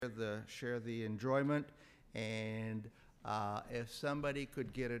the enjoyment. And if somebody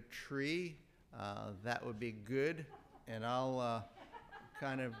could get a tree, that would be good. And I'll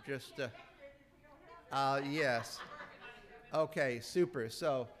kind of just yes. Okay, super.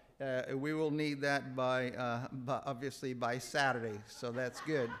 So we will need that by obviously by Saturday. So that's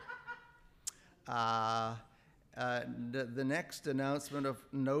good. The next announcement of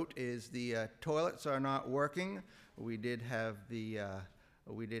note is the toilets are not working. We did have the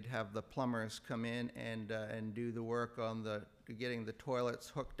plumbers come in and do the work on getting the toilets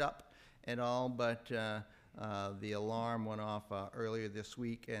hooked up and all, but the alarm went off earlier this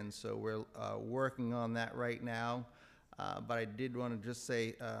week, and so we're working on that right now. But I did want to just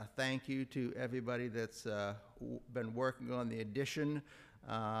say thank you to everybody that's been working on the addition.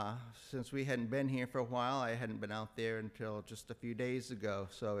 Since we hadn't been here for a while, I hadn't been out there until just a few days ago.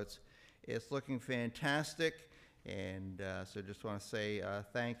 So it's looking fantastic, and so just want to say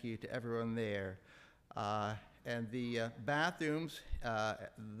thank you to everyone there. And the bathrooms,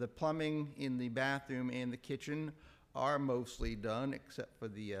 the plumbing in the bathroom and the kitchen are mostly done, except for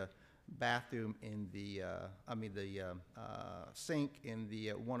the bathroom in the sink in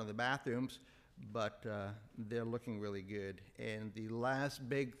the one of the bathrooms. But they're looking really good. And the last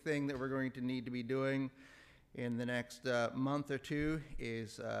big thing that we're going to need to be doing in the next month or two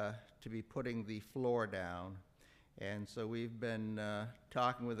is to be putting the floor down. And so we've been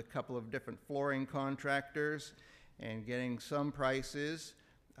talking with a couple of different flooring contractors and getting some prices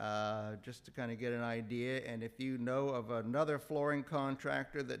just to kind of get an idea. And if you know of another flooring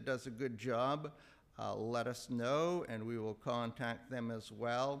contractor that does a good job, let us know, and we will contact them as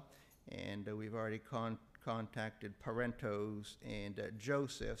well. And we've already contacted Parento's and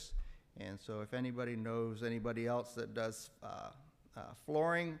Joseph's. And so if anybody knows anybody else that does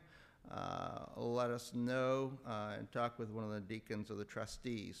flooring, let us know and talk with one of the deacons or the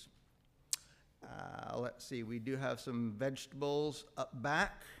trustees. Let's see, we do have some vegetables up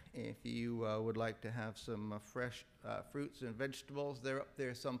back. If you would like to have some fresh fruits and vegetables, they're up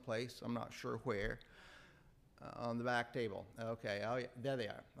there someplace. I'm not sure where. On the back table. Okay, oh yeah, there they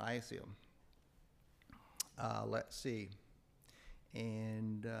are. I see them. Let's see.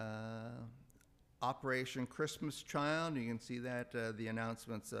 And Operation Christmas Child, you can see that the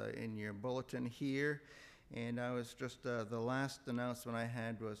announcements in your bulletin here. And I was just, the last announcement I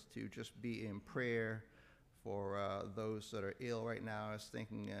had was to just be in prayer for those that are ill right now. I was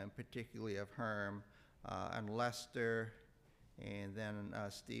thinking particularly of Herm and Lester, and then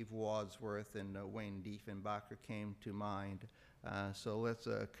Steve Wadsworth and Wayne Diefenbacher came to mind. So let's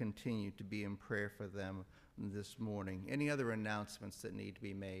continue to be in prayer for them this morning. Any other announcements that need to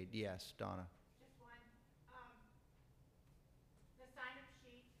be made? Yes, Donna. Just one. The sign-up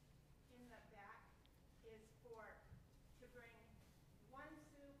sheet in the back is to bring one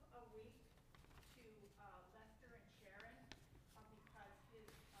soup a week to Lester and Sharon because his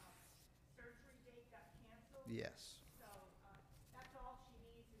surgery date got canceled. Yes.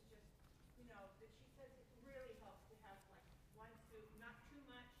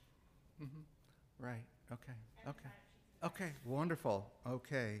 Mm-hmm. Right. Okay. Okay. Okay. Wonderful.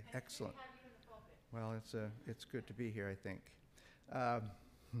 Okay. Excellent. Well, it's good to be here, I think.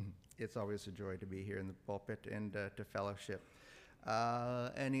 It's always a joy to be here in the pulpit and to fellowship.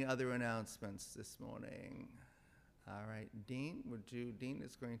 Any other announcements this morning? All right, Dean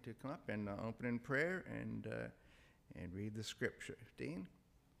is going to come up and open in prayer and read the scripture. Dean?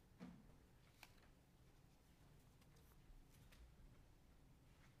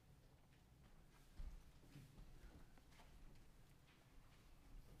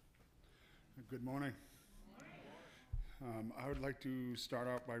 Good morning. I would like to start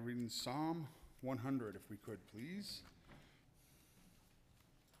out by reading Psalm 100, if we could, please.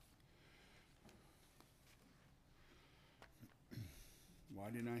 Why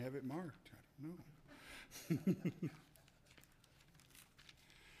didn't I have it marked? I don't know.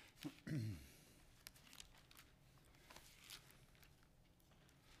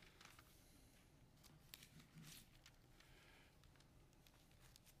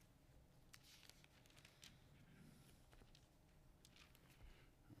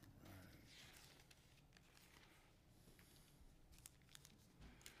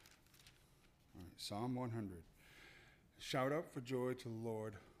 Psalm 100. Shout out for joy to the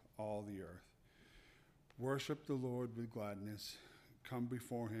Lord, all the earth. Worship the Lord with gladness. Come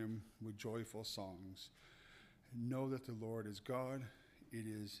before him with joyful songs. Know that the Lord is God. It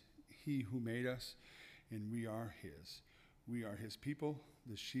is he who made us, and we are his. We are his people,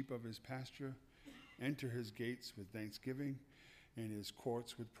 the sheep of his pasture. Enter his gates with thanksgiving and his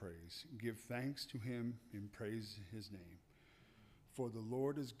courts with praise. Give thanks to him and praise his name. For the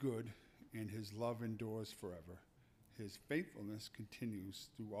Lord is good, and his love endures forever. His faithfulness continues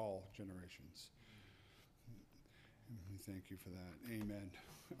through all generations. We thank you for that. Amen.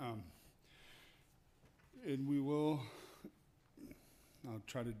 And we will, I'll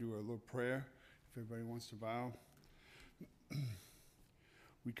try to do a little prayer if everybody wants to bow.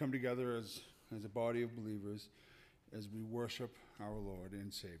 We come together as a body of believers as we worship our Lord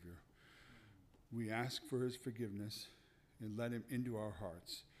and Savior. We ask for his forgiveness and let him into our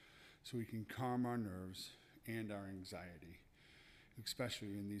hearts so he can calm our nerves and our anxiety,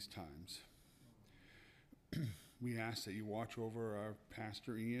 especially in these times. We ask that you watch over our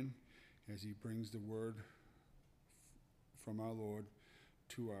Pastor Ian as he brings the word from our Lord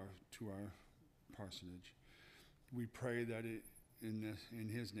to our parsonage. We pray that in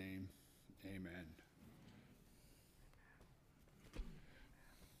his name, amen.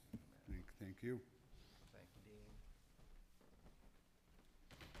 Thank you.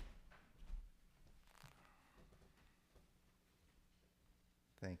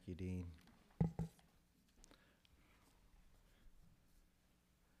 Thank you, Dean. Thank you, Dean.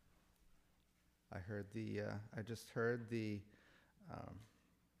 I just heard the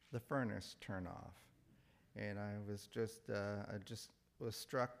furnace turn off, and I just was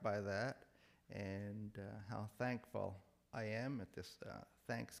struck by that, and how thankful I am at this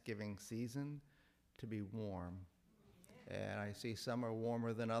Thanksgiving season to be warm. And I see some are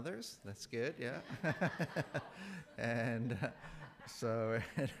warmer than others. That's good, yeah. And so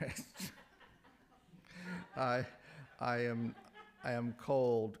I am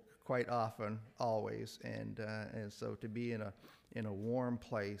cold quite often, always, and so to be in a warm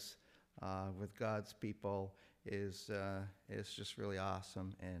place with God's people is just really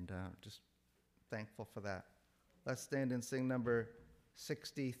awesome, and just thankful for that. Let's stand and sing number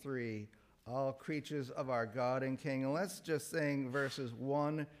 63, All Creatures of Our God and King. And let's just sing verses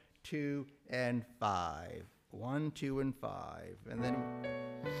 1, 2, and 5. 1, 2, and 5. And then...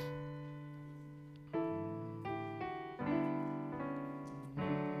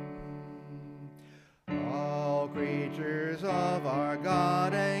 All creatures of our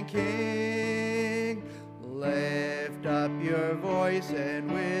God and King, lift up your voice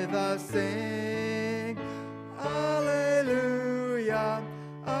and with us sing. Alleluia,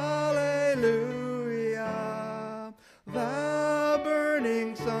 alleluia. Thou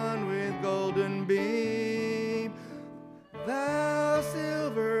burning sun with golden beam, thou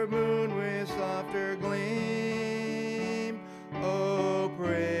silver moon with softer gleam. Oh,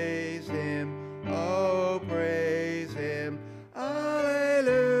 praise him, oh, praise him.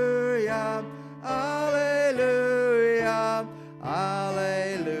 Alleluia, alleluia,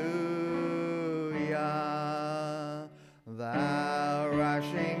 alleluia. Thou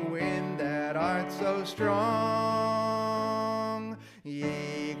rushing wind that art so strong,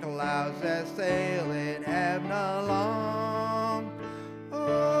 ye clouds that sail in heaven along.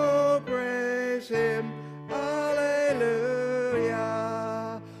 Oh, praise him, alleluia.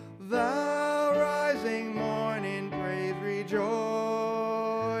 Thou rising morning, praise, rejoice.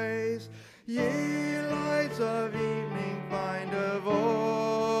 Ye lights of evening, find a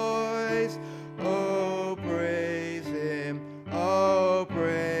voice. Oh, praise him, oh,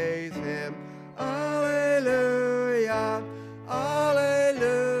 praise him. Alleluia,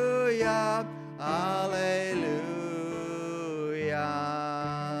 alleluia, alleluia.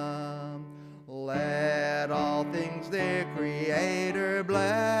 Let all things their Creator bless,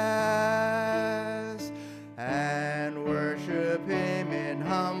 and worship him in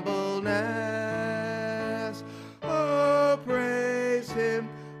humbleness. Oh, praise him,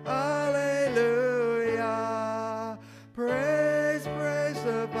 alleluia. Praise, praise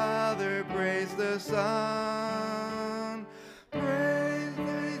the Father, praise the Son, praise,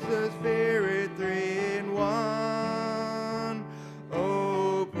 praise the Spirit, three in one.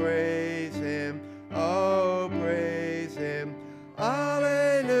 Oh, praise him, oh, praise him.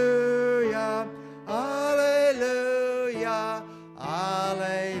 Alleluia, alleluia,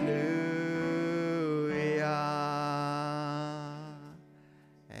 alleluia.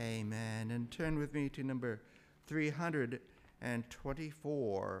 Amen. And turn with me to number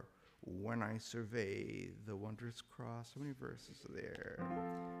 324, When I Survey the Wondrous Cross. How many verses are there?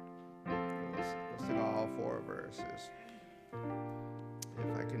 Let's sing all 4 verses,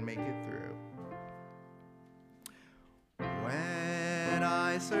 if I can make it through. When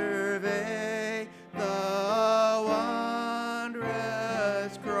I survey the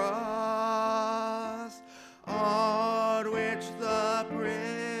wondrous cross, on which the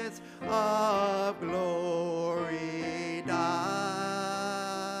Prince of Glory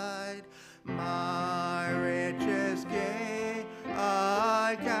died, my richest gain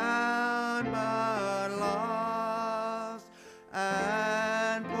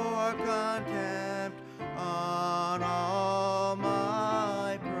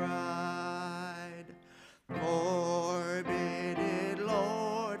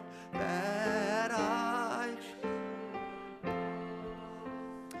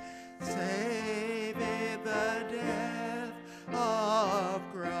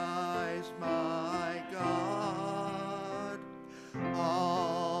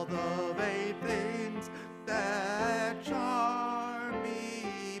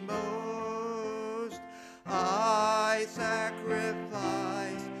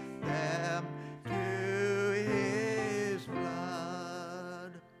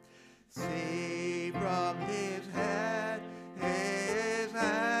from his head, his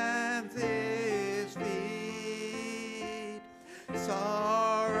hands, his feet.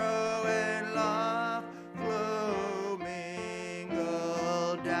 Sorrow and love flow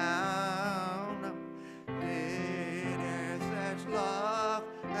mingled down. Dinners such love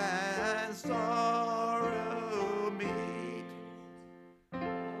and sorrow meet.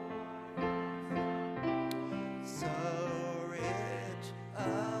 So rich a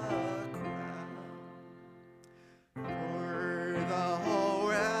crown for the whole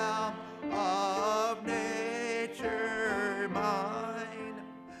realm of nature mine,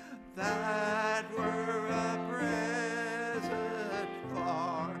 that were a present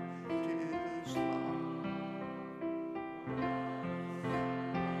far too small.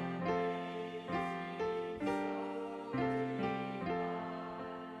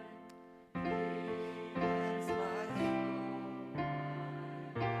 That's my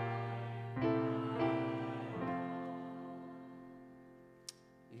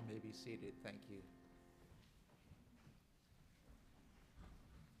You may be seated. Thank you.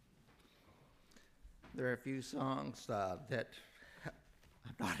 There are a few songs that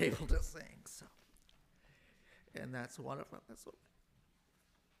I'm not able to sing, so, and that's one of them. I'm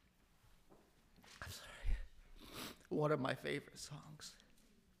sorry. One of my favorite songs.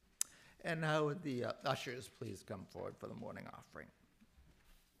 And now would the ushers please come forward for the morning offering.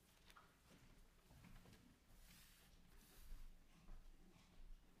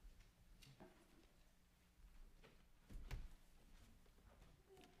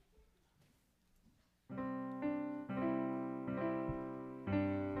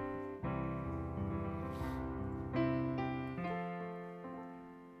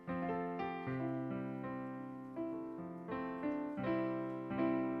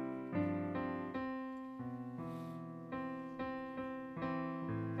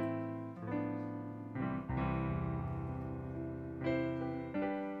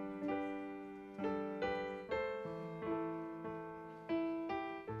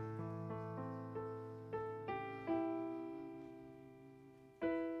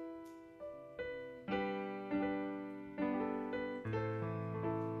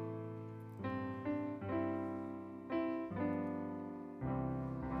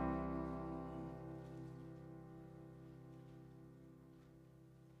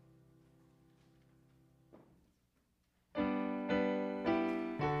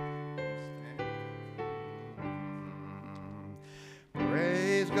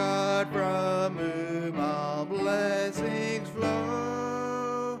 Praise God from whom all blessings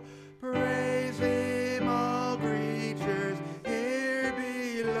flow. Praise him, all creatures here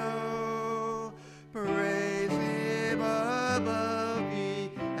below. Praise him above,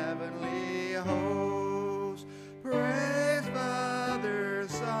 ye heavenly hosts. Praise Father,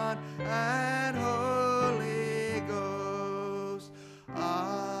 Son, and Holy Ghost.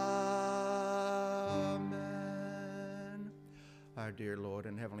 Amen. Our dear Lord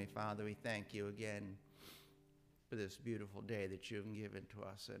and Heavenly Father, we thank you again for this beautiful day that you've given to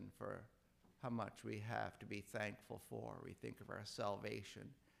us and for how much we have to be thankful for. We think of our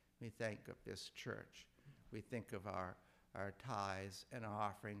salvation. We think of this church. We think of our tithes and our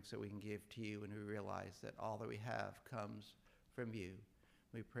offerings that we can give to you, and we realize that all that we have comes from you.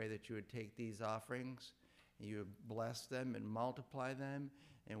 We pray that you would take these offerings, and you would bless them and multiply them,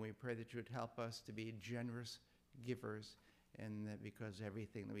 and we pray that you would help us to be generous givers, and that because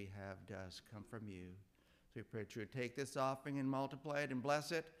everything that we have does come from you. So we pray that you would take this offering and multiply it and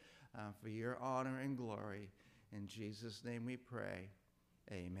bless it for your honor and glory. In Jesus' name we pray.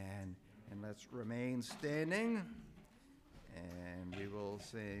 Amen. And let's remain standing, and we will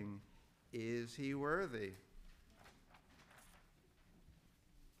sing, Is He Worthy?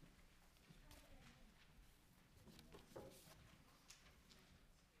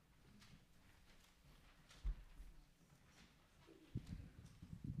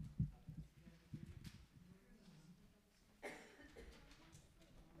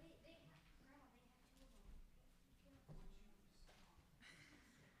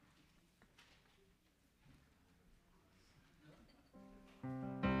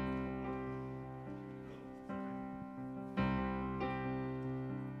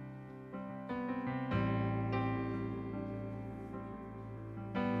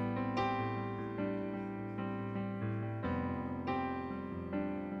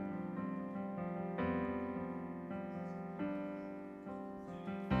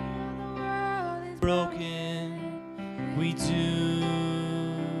 Broken, we do.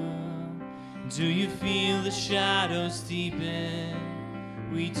 Do you feel the shadows deepen?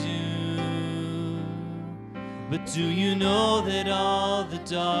 We do. But do you know that all the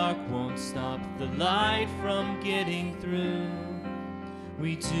dark won't stop the light from getting through?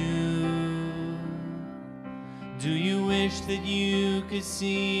 We do. Do you wish that you could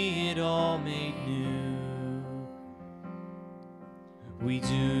see it all made new? We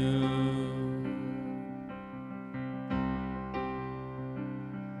do.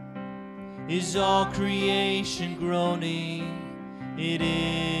 Is all creation groaning? It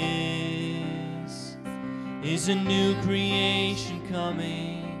is. Is a new creation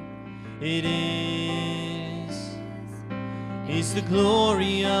coming? It is. Is the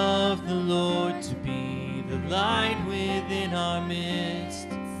glory of the Lord to be the light within our midst?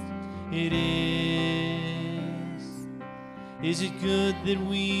 It is. Is it good that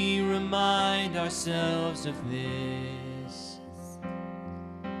we remind ourselves of this?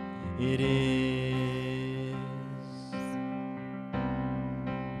 It is.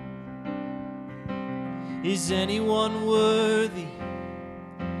 Is anyone worthy?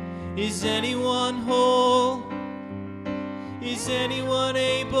 Is anyone whole? Is anyone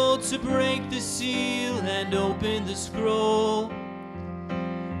able to break the seal and open the scroll?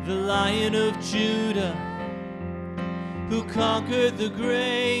 The Lion of Judah, who conquered the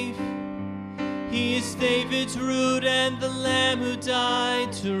grave, he is David's root and the Lamb who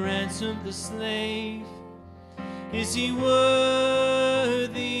died to ransom the slave. Is he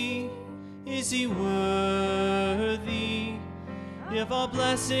worthy? Is he worthy of all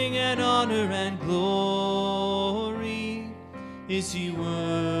blessing and honor and glory? Is he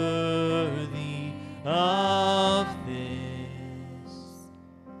worthy of this?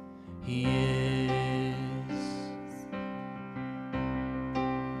 He is.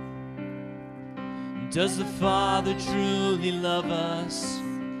 Does the Father truly love us?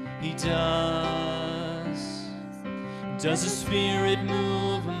 He does. Does the Spirit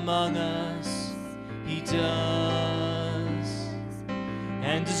move among us? He does.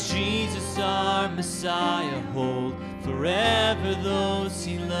 And does Jesus, our Messiah, hold forever those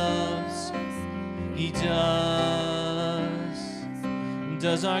he loves? He does.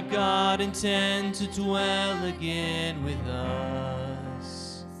 Does our God intend to dwell again with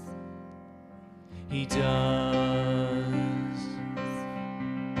us? He does.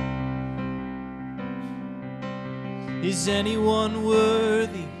 Is anyone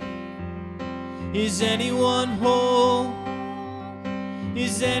worthy? Is anyone whole?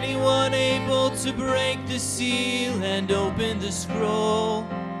 Is anyone able to break the seal and open the scroll?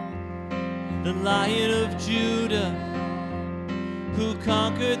 The Lion of Judah, who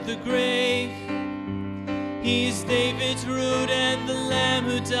conquered the grave, he is David's root and the Lamb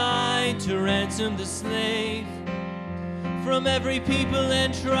who died to ransom the slave. From every people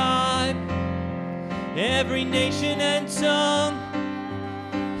and tribe, every nation and tongue,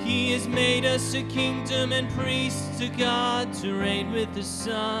 he has made us a kingdom and priests to God to reign with the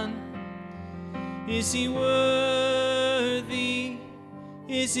Son. Is he worthy?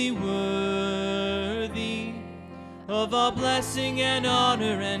 Is he worthy of all blessing and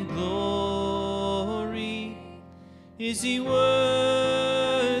honor and glory? Is he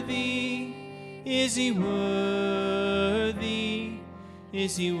worthy? Is he worthy?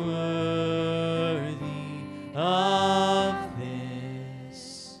 Is he worthy of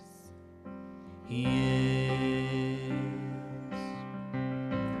this? He is.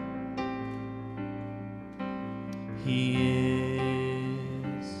 He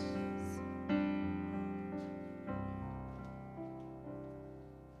is.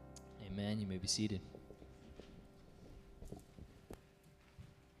 Amen. You may be seated.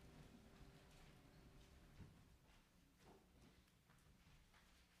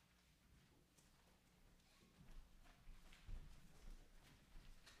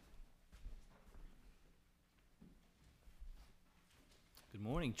 Good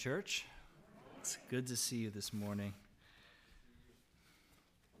morning, church. It's good to see you this morning.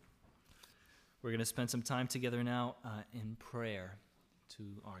 We're going to spend some time together now in prayer to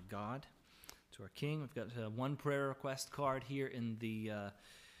our God, to our King. We've got one prayer request card here in the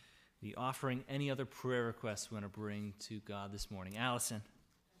offering. Any other prayer requests we want to bring to God this morning? Allison.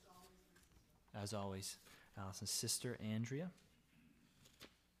 As always. Allison's sister, Andrea.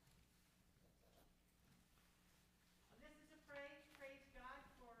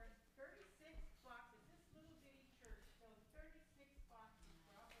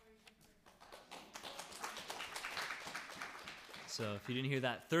 So if you didn't hear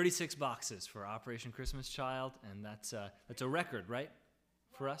that, 36 boxes for Operation Christmas Child, and that's a record, right,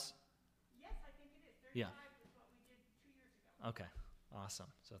 for us? Yes, I think it is. 35 is what we did 2 years ago. Okay,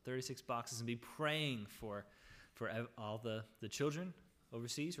 awesome. So 36 boxes, and be praying for all the children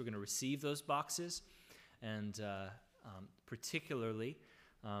overseas. We're going to receive those boxes. and particularly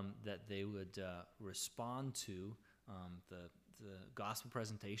that they would respond to the gospel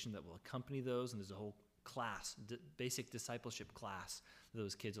presentation that will accompany those, and there's a whole class, basic discipleship class,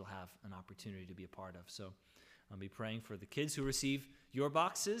 those kids will have an opportunity to be a part of. So I'll be praying for the kids who receive your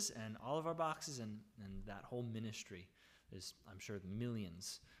boxes and all of our boxes and that whole ministry. There's, I'm sure,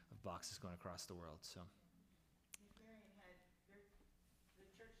 millions of boxes going across the world. So Miss Marion had the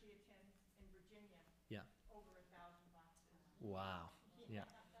church she attends in Virginia. Yeah. Over 1,000 boxes. wow, yeah.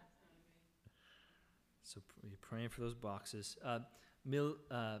 So you're praying for those boxes. Bill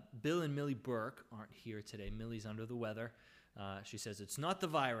and Millie Burke aren't here today. Millie's under the weather. She says it's not the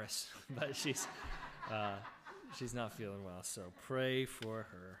virus, but she's not feeling well. So pray for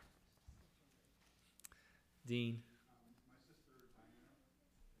her. Dean. My sister Diana is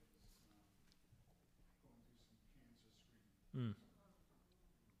going through some cancer screening.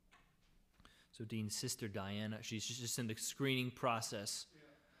 So Dean's sister Diana, she's just in the screening process.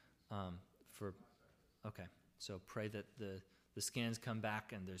 Okay. So pray that the scans come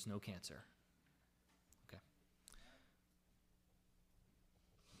back and there's no cancer. Okay.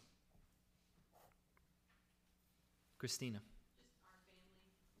 Christina. Just our family in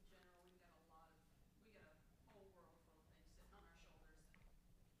general, we got a whole world full of things sitting on our shoulders that use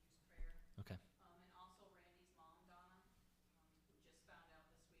prayer. Okay. And also Randy's mom, Donna, who just found out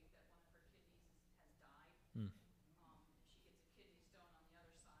this week that one of her kidneys has died. If she gets a kidney stone on the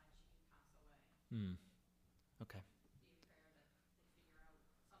other side, she can pass away. Okay. Be in prayer that they figure out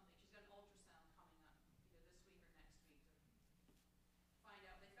something. She's got an ultrasound coming up either this week or next week to find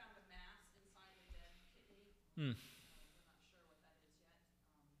out. They found a mass inside the dead kidney. We're not sure what that is yet, but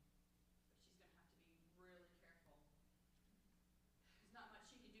she's going to have to be really careful. There's not much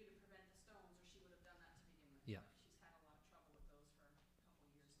she can do to prevent the stones, or she would have done that to begin with. Yeah. But she's had a lot of trouble with those for a couple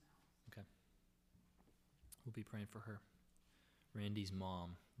years now. Okay. We'll be praying for her. Randy's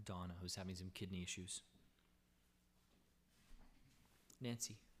mom, Donna, who's having some kidney issues.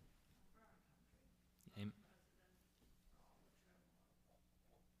 Nancy.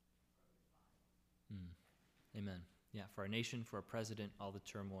 Amen. Yeah, for our nation, for our president, all the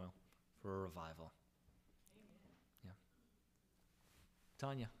turmoil, for a revival. Amen. Yeah.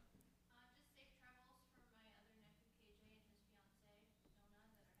 Tanya. Just safe travels for my other nephew KJ and his fiancee Nona that are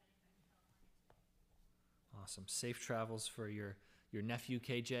heading back to California. Awesome. Safe travels for your nephew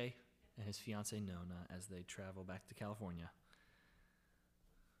KJ and his fiancee Nona as they travel back to California.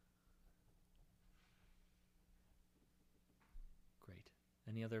 Great.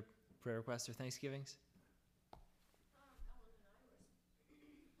 Any other prayer requests or thanksgivings?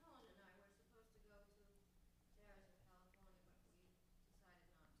 Helen and I were supposed to go to theirs in California, but we decided not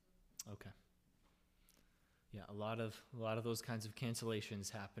to. Okay. Yeah, a lot of those kinds of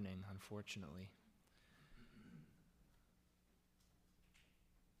cancellations happening, unfortunately.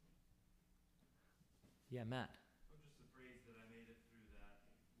 Yeah, Matt. I'm just afraid that I made it through that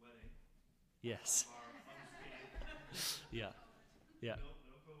wedding. Yes. Unscathed. Yeah. Yeah.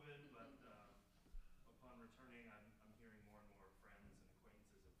 No COVID, but upon returning, I'm hearing more and more friends and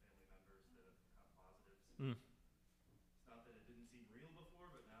acquaintances and family members that have positives. It's not that it didn't seem real before,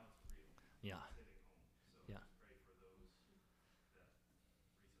 but now it's real. Yeah. It's hitting home. So Yeah. just pray for those that recently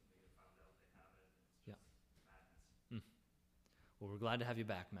have found out they have it. It's Yeah. just madness. Well, we're glad to have you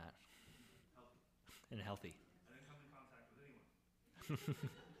back, Matt, Healthy. and healthy. I didn't come in contact with anyone.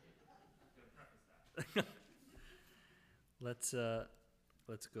 Gotta preface that.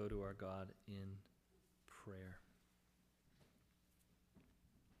 Let's go to our God in prayer.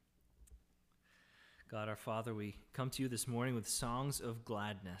 God, our Father, we come to you this morning with songs of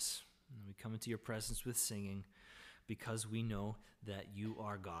gladness. And we come into your presence with singing because we know that you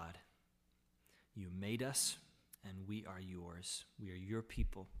are God. You made us, and we are yours. We are your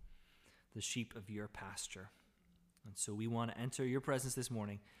people, the sheep of your pasture. And so we want to enter your presence this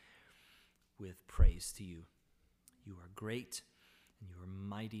morning with praise to you. You are great, and you are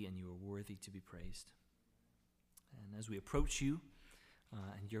mighty, and you are worthy to be praised. And as we approach you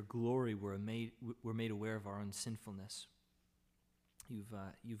and your glory, we're made aware of our own sinfulness.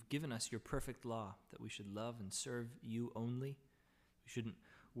 You've given us your perfect law that we should love and serve you only. We shouldn't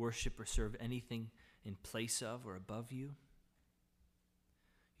worship or serve anything in place of or above you.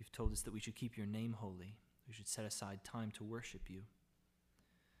 You've told us that we should keep your name holy. We should set aside time to worship you.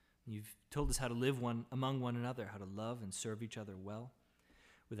 You've told us how to live among one another, how to love and serve each other well,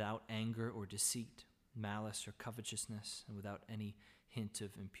 without anger or deceit, malice or covetousness, and without any hint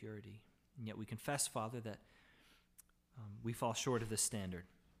of impurity. And yet we confess, Father, that we fall short of this standard.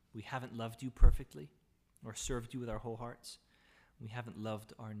 We haven't loved you perfectly or served you with our whole hearts. We haven't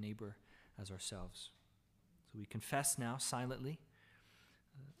loved our neighbor as ourselves. So we confess now silently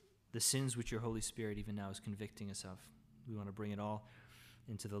the sins which your Holy Spirit even now is convicting us of. We want to bring it all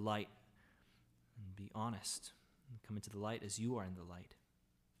into the light and be honest and come into the light as you are in the light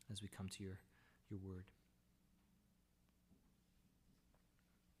as we come to your word.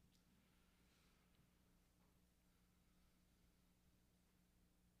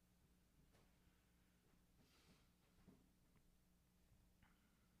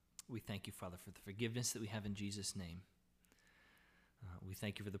 We thank you, Father, for the forgiveness that we have in Jesus' name. We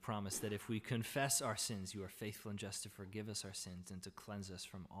thank you for the promise that if we confess our sins, you are faithful and just to forgive us our sins and to cleanse us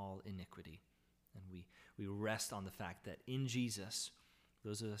from all iniquity. And we rest on the fact that in Jesus,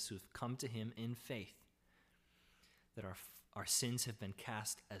 those of us who have come to him in faith, that our sins have been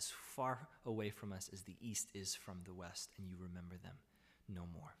cast as far away from us as the east is from the west, and you remember them no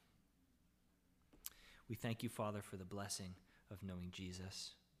more. We thank you, Father, for the blessing of knowing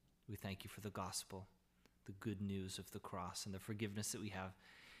Jesus. We thank you for the gospel, the good news of the cross, and the forgiveness that we have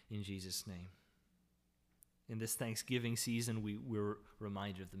in Jesus' name. In this Thanksgiving season, we're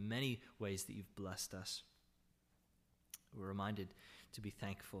reminded of the many ways that you've blessed us. We're reminded to be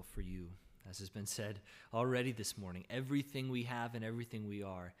thankful for you. As has been said already this morning, everything we have and everything we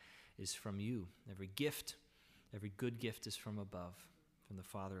are is from you. Every gift, every good gift is from above, from the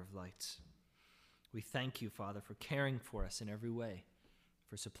Father of lights. We thank you, Father, for caring for us in every way,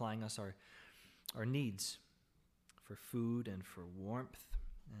 for supplying us our needs, for food and for warmth,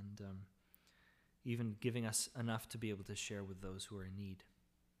 and even giving us enough to be able to share with those who are in need.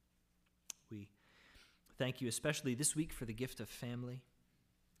 We thank you especially this week for the gift of family.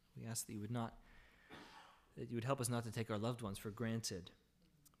 We ask that you would help us not to take our loved ones for granted,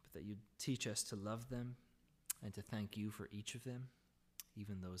 but that you'd teach us to love them and to thank you for each of them,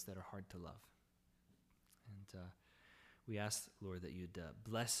 even those that are hard to love. And we ask, Lord, that you'd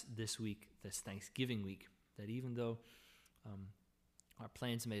bless this week, this Thanksgiving week, that even though our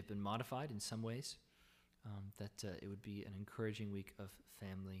plans may have been modified in some ways, that it would be an encouraging week of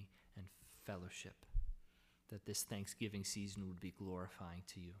family and fellowship, that this Thanksgiving season would be glorifying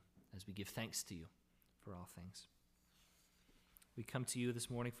to you as we give thanks to you for all things. We come to you this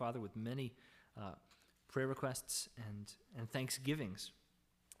morning, Father, with many prayer requests and thanksgivings.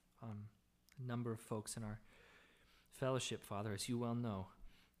 A number of folks in our fellowship, Father, as you well know,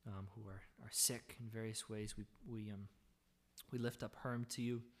 who are sick in various ways. We lift up Herm to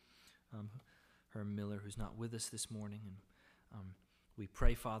you, Herm Miller, who's not with us this morning, and we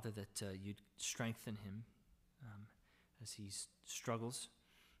pray, Father, that you'd strengthen him as he struggles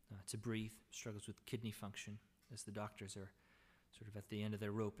to breathe, struggles with kidney function, as the doctors are sort of at the end of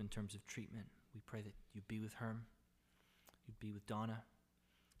their rope in terms of treatment. We pray that you'd be with Herm, you'd be with Donna,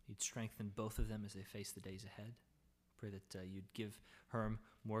 you'd strengthen both of them as they face the days ahead. Pray that you'd give Herm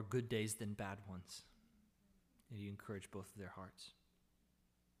more good days than bad ones, and you encourage both of their hearts.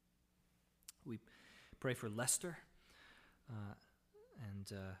 We pray for Lester,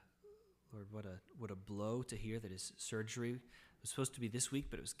 and Lord, what a blow to hear that his surgery was supposed to be this week,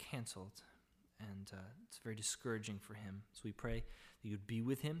 but it was canceled, and it's very discouraging for him. So we pray that you'd be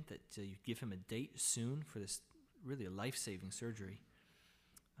with him, that you'd give him a date soon for this really a life-saving surgery,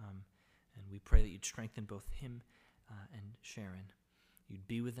 and we pray that you'd strengthen both him and Sharon. You'd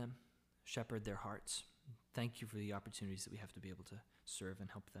be with them, shepherd their hearts. Thank you for the opportunities that we have to be able to serve and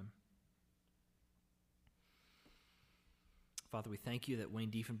help them. Father, we thank you that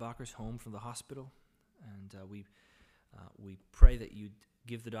Wayne Diefenbacher's home from the hospital, and we pray that you'd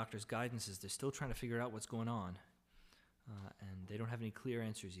give the doctors guidance as they're still trying to figure out what's going on, and they don't have any clear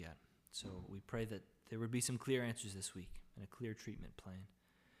answers yet. So we pray that there would be some clear answers this week and a clear treatment plan.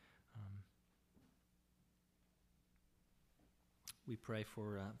 We pray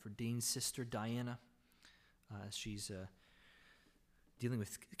for Dean's sister, Diana, as she's dealing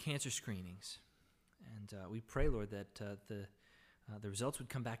with cancer screenings. And we pray, Lord, that the results would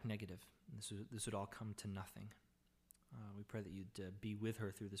come back negative. And this would all come to nothing. We pray that you'd be with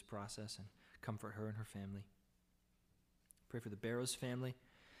her through this process and comfort her and her family. Pray for the Barrows family.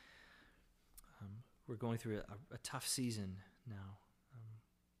 We're going through a tough season now.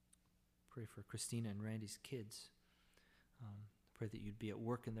 Pray for Christina and Randy's kids. Pray that you'd be at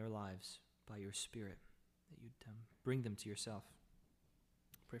work in their lives by your Spirit, that you'd bring them to yourself.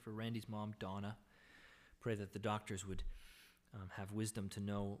 Pray for Randy's mom, Donna. Pray that the doctors would have wisdom to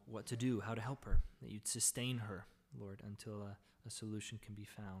know what to do, how to help her, that you'd sustain her, Lord, until a solution can be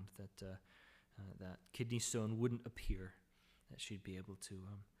found, that that kidney stone wouldn't appear, that she'd be able to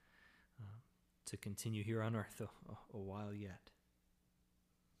continue here on earth a while yet.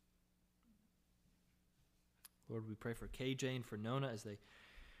 Lord, we pray for KJ and for Nona as they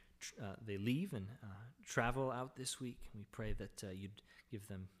they leave and travel out this week. We pray that you'd give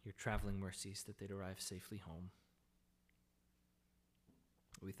them your traveling mercies, that they'd arrive safely home.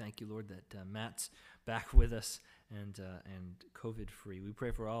 We thank you, Lord, that Matt's back with us and COVID-free. We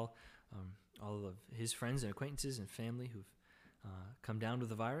pray for all of his friends and acquaintances and family who've come down with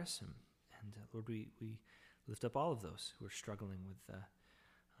the virus. And Lord, we lift up all of those who are struggling with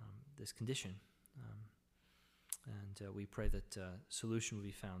this condition. And we pray that solution will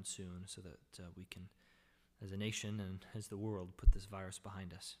be found soon so that we can, as a nation and as the world, put this virus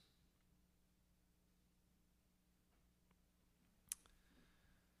behind us.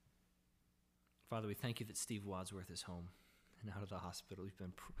 Father, we thank you that Steve Wadsworth is home and out of the hospital. We've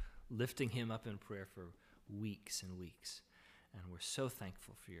been lifting him up in prayer for weeks and weeks, and we're so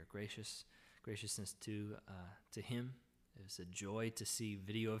thankful for your graciousness to him. It was a joy to see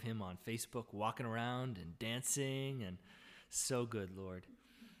video of him on Facebook walking around and dancing, and so good, Lord,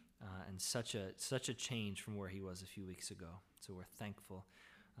 and such a change from where he was a few weeks ago. So we're thankful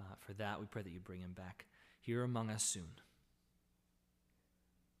for that. We pray that you bring him back here among us soon.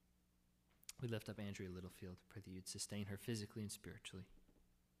 We lift up Andrea Littlefield. Pray that you'd sustain her physically and spiritually.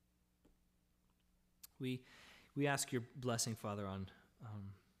 We ask your blessing, Father, on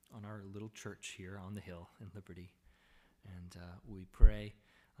our little church here on the hill in Liberty. And we pray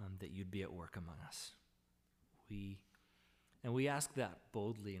that you'd be at work among us. We ask that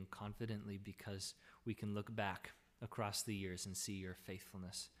boldly and confidently because we can look back across the years and see your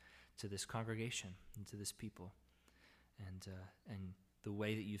faithfulness to this congregation and to this people, and the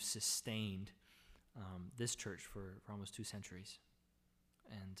way that you've sustained this church for almost 2 centuries.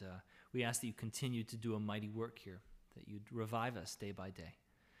 And we ask that you continue to do a mighty work here, that you'd revive us day by day.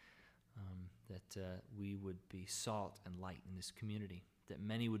 That we would be salt and light in this community, that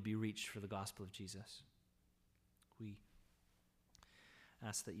many would be reached for the gospel of Jesus. We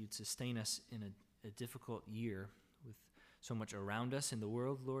ask that you'd sustain us in a difficult year with so much around us in the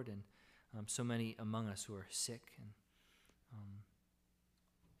world, Lord, and so many among us who are sick. And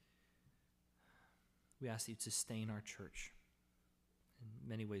we ask that you'd sustain our church. In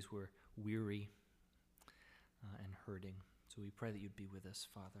many ways, we're weary and hurting. So we pray that you'd be with us,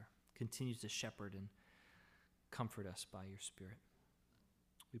 Father. Continue to shepherd and comfort us by your Spirit.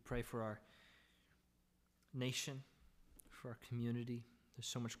 We pray for our nation, for our community. There's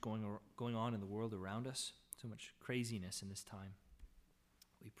so much going on in the world around us, so much craziness in this time.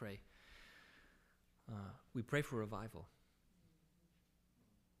 We pray for revival.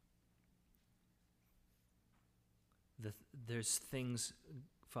 There's things,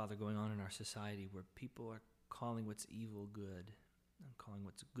 Father, going on in our society where people are calling what's evil good, and calling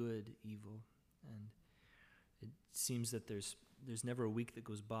what's good evil, and it seems that there's never a week that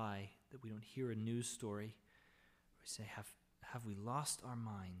goes by that we don't hear a news story where we say, have we lost our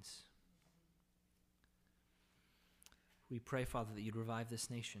minds? We pray, Father, that you'd revive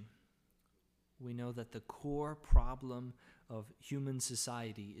this nation. We know that the core problem of human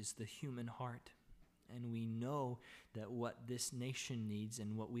society is the human heart, and we know that what this nation needs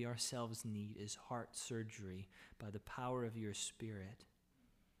and what we ourselves need is heart surgery by the power of your Spirit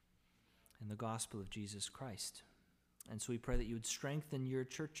and the gospel of Jesus Christ. And so we pray that you would strengthen your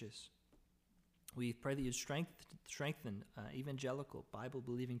churches. We pray that you'd strengthen evangelical,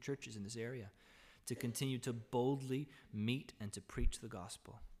 Bible-believing churches in this area to continue to boldly meet and to preach the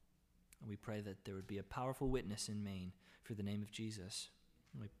gospel. And we pray that there would be a powerful witness in Maine for the name of Jesus.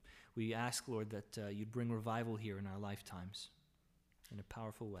 We ask, Lord, that you'd bring revival here in our lifetimes in a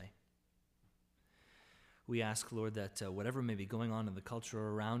powerful way. We ask, Lord, that whatever may be going on in the culture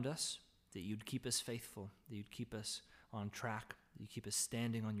around us, that you'd keep us faithful, that you'd keep us on track, that you keep us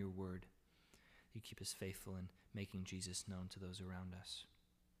standing on your word, that you keep us faithful in making Jesus known to those around us.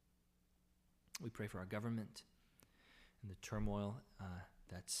 We pray for our government and the turmoil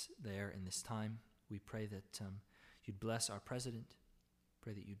that's there in this time. We pray that you'd bless our president.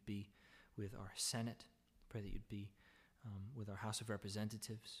 Pray that you'd be with our Senate. Pray that you'd be with our House of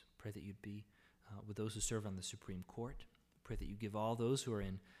Representatives. Pray that you'd be with those who serve on the Supreme Court. Pray that you give all those who are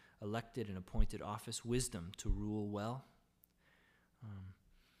in elected and appointed office wisdom to rule well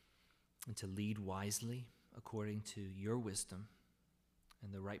and to lead wisely according to your wisdom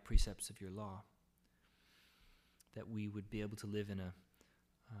and the right precepts of your law, that we would be able to live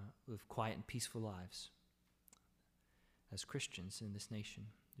live quiet and peaceful lives as Christians in this nation,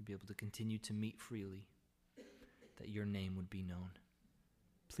 to be able to continue to meet freely, that your name would be known.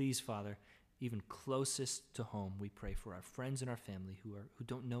 Please, Father, even closest to home, we pray for our friends and our family who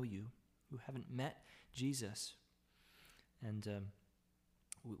don't know you, who haven't met Jesus. And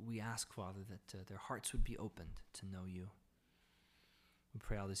we ask, Father, that their hearts would be opened to know you. We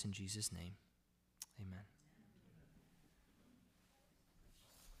pray all this in Jesus' name. Amen.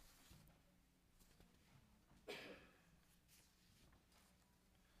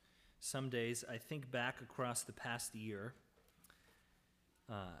 Some days I think back across the past year,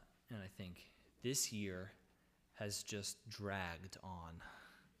 and I think this year has just dragged on.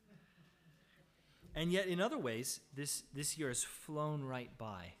 And yet, in other ways, this year has flown right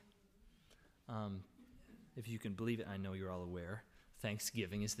by. If you can believe it, I know you're all aware,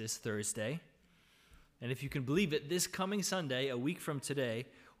 Thanksgiving is this Thursday. And if you can believe it, this coming Sunday, a week from today,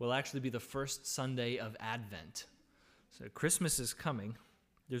 will actually be the first Sunday of Advent. So Christmas is coming.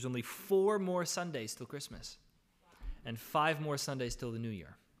 There's only 4 more Sundays till Christmas, and 5 more Sundays till the New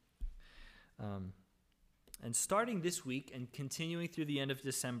Year. And starting this week and continuing through the end of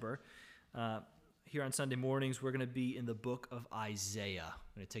December, here on Sunday mornings, we're going to be in the book of Isaiah.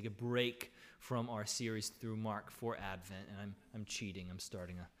 I'm going to take a break from our series through Mark for Advent, and I'm cheating. I'm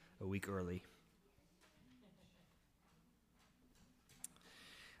starting a week early.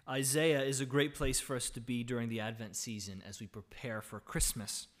 Isaiah is a great place for us to be during the Advent season as we prepare for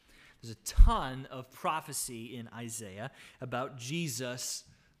Christmas. There's a ton of prophecy in Isaiah about Jesus,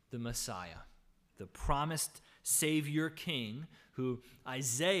 the Messiah, the promised Savior King who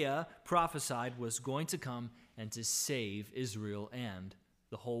Isaiah prophesied was going to come and to save Israel and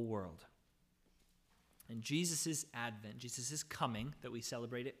the whole world. And Jesus' advent, Jesus' coming that we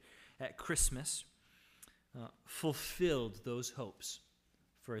celebrate it at Christmas, fulfilled those hopes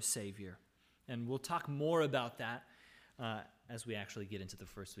for a Savior. And we'll talk more about that as we actually get into the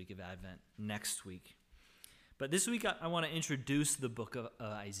first week of Advent next week. But this week I want to introduce the book of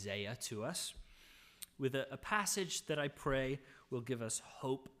Isaiah to us with a passage that I pray will give us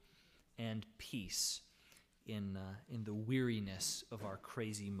hope and peace in the weariness of our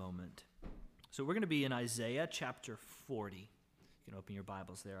crazy moment. So we're going to be in Isaiah chapter 40. You can open your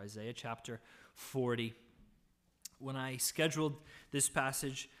Bibles there, Isaiah chapter 40. When I scheduled this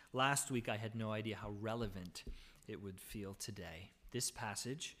passage last week, I had no idea how relevant it would feel today. This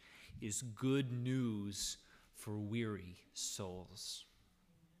passage is good news for weary souls.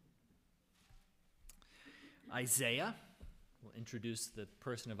 Isaiah, we'll introduce the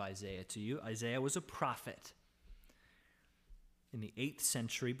person of Isaiah to you. Isaiah was a prophet in the 8th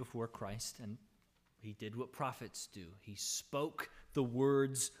century before Christ, and he did what prophets do. He spoke the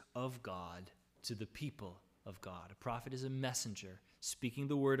words of God to the people of God. A prophet is a messenger speaking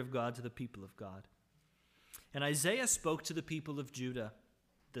the word of God to the people of God. And Isaiah spoke to the people of Judah,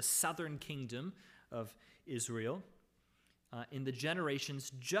 the southern kingdom of Israel, in the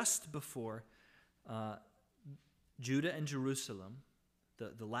generations just before Judah and Jerusalem,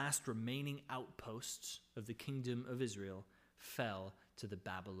 the last remaining outposts of the kingdom of Israel, fell to the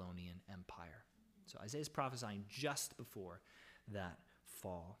Babylonian Empire. So Isaiah is prophesying just before that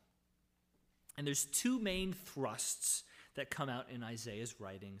fall. And there's 2 main thrusts that come out in Isaiah's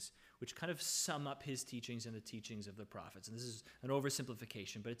writings, which kind of sum up his teachings and the teachings of the prophets. And this is an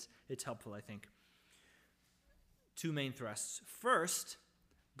oversimplification, but it's helpful, I think. 2 main thrusts. First,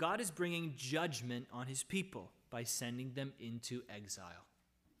 God is bringing judgment on his people by sending them into exile.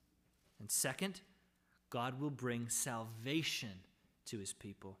 And second, God will bring salvation to his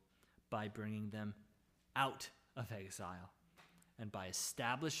people by bringing them out of exile and by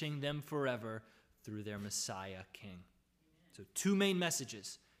establishing them forever through their Messiah King. So 2 main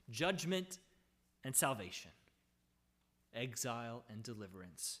messages, judgment and salvation, exile and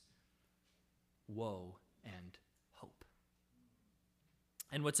deliverance, woe and hope.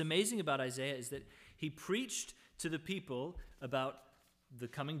 And what's amazing about Isaiah is that he preached to the people about the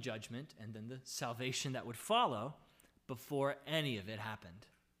coming judgment and then the salvation that would follow before any of it happened.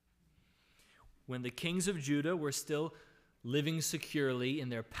 When the kings of Judah were still living securely in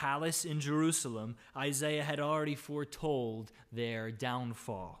their palace in Jerusalem, Isaiah had already foretold their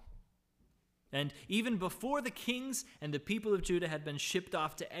downfall. And even before the kings and the people of Judah had been shipped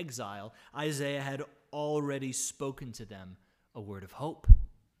off to exile, Isaiah had already spoken to them a word of hope,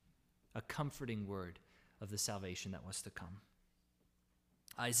 a comforting word of the salvation that was to come.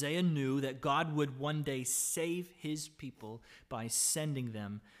 Isaiah knew that God would one day save his people by sending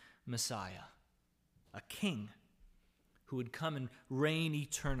them Messiah, a king who would come and reign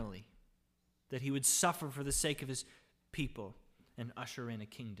eternally, that he would suffer for the sake of his people and usher in a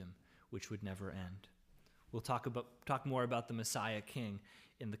kingdom which would never end. We'll talk more about the Messiah King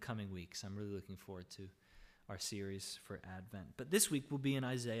in the coming weeks. I'm really looking forward to our series for Advent. But this week we'll be in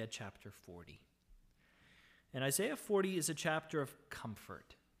Isaiah chapter 40. And Isaiah 40 is a chapter of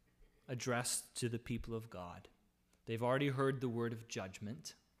comfort addressed to the people of God. They've already heard the word of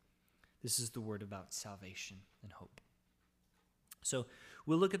judgment. This is the word about salvation and hope. So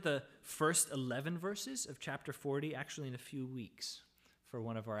we'll look at the first 11 verses of chapter 40, actually in a few weeks for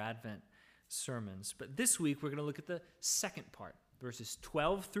one of our Advent sermons. But this week we're going to look at the second part, verses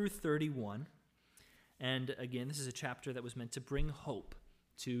 12 through 31. And again, this is a chapter that was meant to bring hope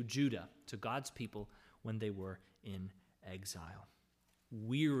to Judah, to God's people, when they were in exile.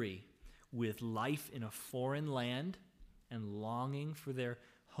 Weary with life in a foreign land and longing for their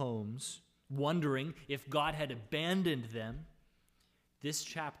homes, wondering if God had abandoned them, this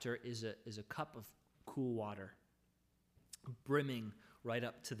chapter is a cup of cool water, brimming right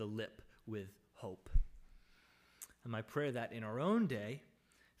up to the lip with hope. And my prayer that in our own day,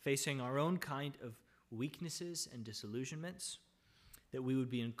 facing our own kind of weaknesses and disillusionments, that we would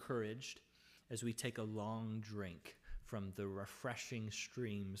be encouraged as we take a long drink from the refreshing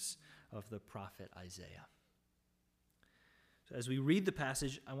streams of the prophet Isaiah. So as we read the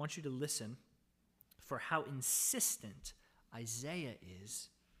passage, I want you to listen for how insistent Isaiah is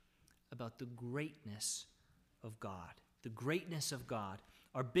about the greatness of God. The greatness of God.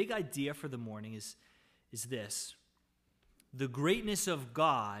 Our big idea for the morning is this. The greatness of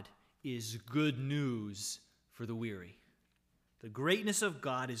God is good news for the weary. The greatness of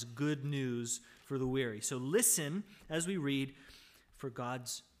God is good news for the weary. So listen as we read for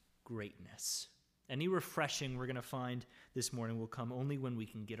God's greatness. Any refreshing we're going to find this morning will come only when we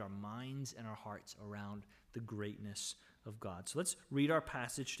can get our minds and our hearts around the greatness of God. So let's read our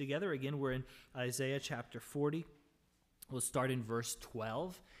passage together. Again, we're in Isaiah chapter 40. We'll start in verse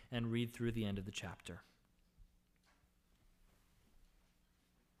 12 and read through the end of the chapter.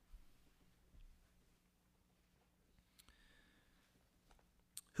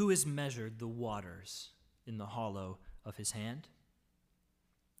 Who has measured the waters in the hollow of his hand?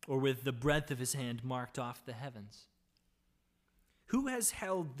 Or with the breadth of his hand marked off the heavens? Who has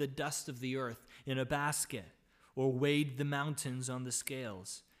held the dust of the earth in a basket, or weighed the mountains on the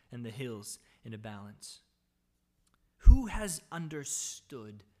scales and the hills in a balance? Who has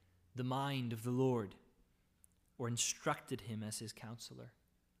understood the mind of the Lord, or instructed him as his counselor?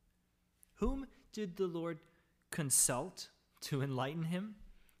 Whom did the Lord consult to enlighten him?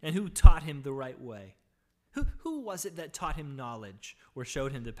 And who taught him the right way? Who was it that taught him knowledge or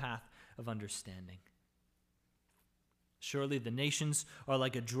showed him the path of understanding? Surely the nations are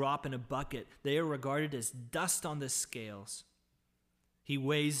like a drop in a bucket. They are regarded as dust on the scales. He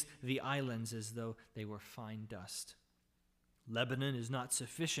weighs the islands as though they were fine dust. Lebanon is not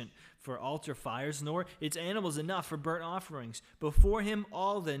sufficient for altar fires, nor its animals enough for burnt offerings. Before him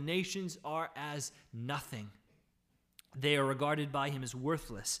all the nations are as nothing. They are regarded by him as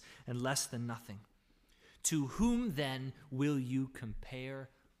worthless and less than nothing. To whom then will you compare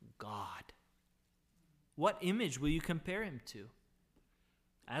God? What image will you compare him to?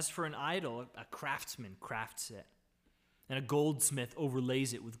 As for an idol, a craftsman crafts it, and a goldsmith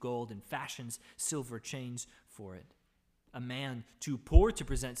overlays it with gold and fashions silver chains for it. A man too poor to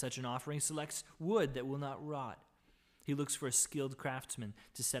present such an offering selects wood that will not rot. He looks for a skilled craftsman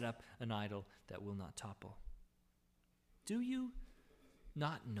to set up an idol that will not topple. Do you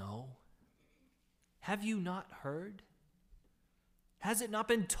not know? Have you not heard? Has it not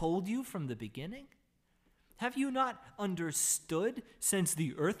been told you from the beginning? Have you not understood since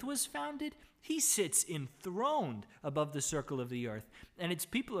the earth was founded? He sits enthroned above the circle of the earth, and its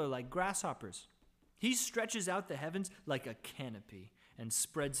people are like grasshoppers. He stretches out the heavens like a canopy and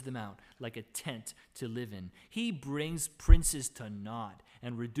spreads them out like a tent to live in. He brings princes to naught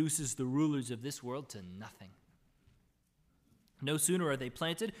and reduces the rulers of this world to nothing. No sooner are they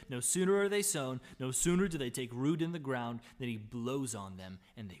planted, no sooner are they sown, no sooner do they take root in the ground than he blows on them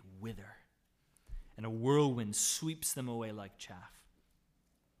and they wither. And a whirlwind sweeps them away like chaff.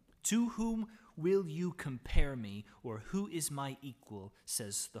 To whom will you compare me, or who is my equal,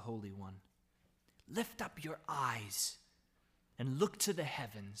 says the Holy One. Lift up your eyes and look to the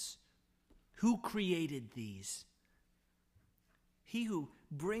heavens. Who created these? He who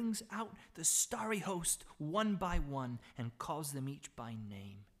brings out the starry host one by one and calls them each by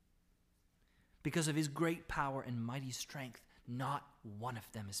name. Because of his great power and mighty strength, not one of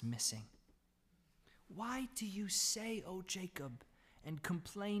them is missing. Why do you say, O Jacob, and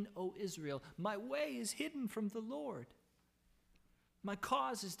complain, O Israel, my way is hidden from the Lord. My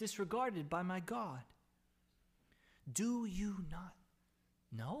cause is disregarded by my God. Do you not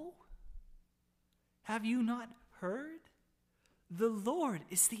know? Have you not heard? The Lord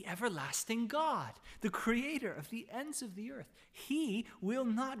is the everlasting God, the creator of the ends of the earth. He will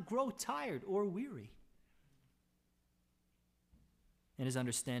not grow tired or weary. And his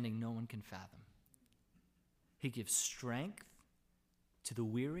understanding no one can fathom. He gives strength to the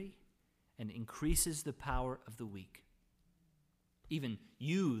weary and increases the power of the weak. Even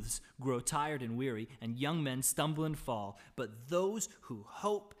youths grow tired and weary, and young men stumble and fall. But those who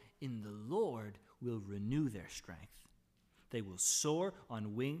hope in the Lord will renew their strength. They will soar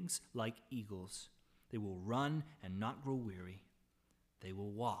on wings like eagles. They will run and not grow weary. They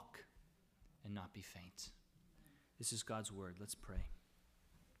will walk and not be faint. This is God's word. Let's pray.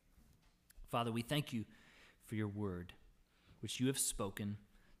 Father, we thank you for your word, which you have spoken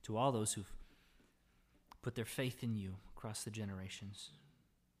to all those who've put their faith in you across the generations.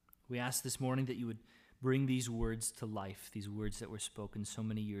 We ask this morning that you would bring these words to life, these words that were spoken so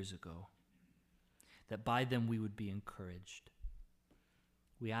many years ago, that by them we would be encouraged.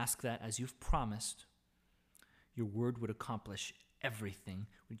 We ask that, as you've promised, your word would accomplish everything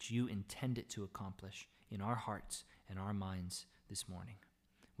which you intend it to accomplish in our hearts and our minds this morning.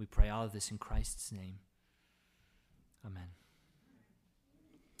 We pray all of this in Christ's name. Amen.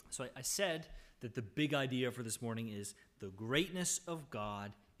 So I said that the big idea for this morning is the greatness of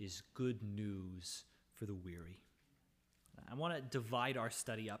God is good news for the weary. I want to divide our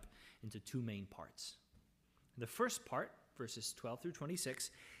study up into two main parts. The first part, verses 12 through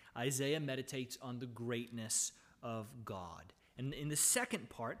 26, Isaiah meditates on the greatness of God. And in the second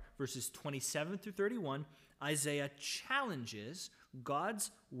part, verses 27 through 31, Isaiah challenges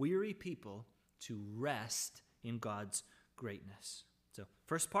God's weary people to rest in God's greatness. So,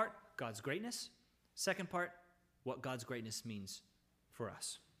 first part, God's greatness. Second part, what God's greatness means for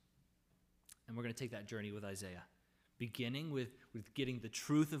us. And we're going to take that journey with Isaiah, beginning with getting the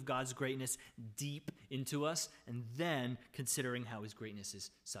truth of God's greatness deep into us, and then considering how his greatness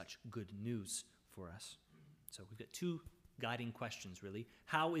is such good news for us. So we've got two guiding questions, really.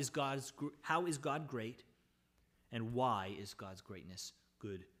 How is God great, and why is God's greatness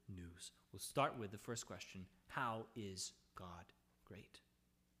good news? We'll start with the first question. How is God great?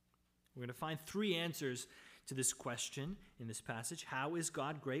 We're going to find three answers to this question in this passage. How is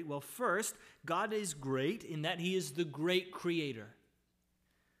God great? Well, first, God is great in that he is the great creator.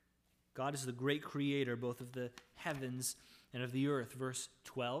 God is the great creator, both of the heavens and of the earth. Verse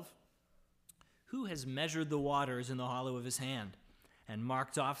 12, who has measured the waters in the hollow of his hand and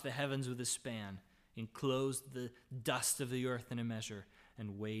marked off the heavens with a span, enclosed the dust of the earth in a measure,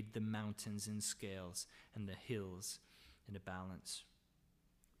 and weighed the mountains in scales and the hills in a balance?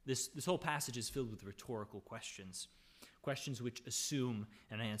 This whole passage is filled with rhetorical questions, questions which assume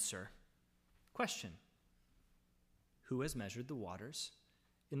an answer. Question: who has measured the waters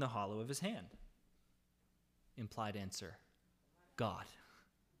in the hollow of his hand? Implied answer: God.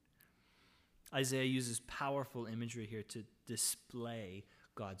 Isaiah uses powerful imagery here to display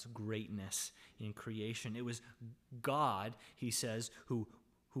God's greatness in creation. It was God, he says, who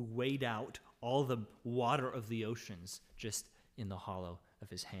weighed out all the water of the oceans just in the hollow of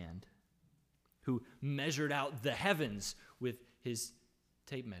his hand, who measured out the heavens with his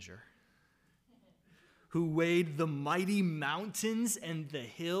tape measure, who weighed the mighty mountains and the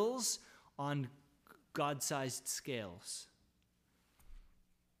hills on God-sized scales.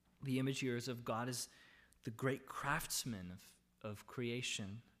 The image here is of God as the great craftsman of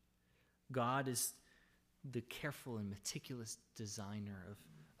creation. God is the careful and meticulous designer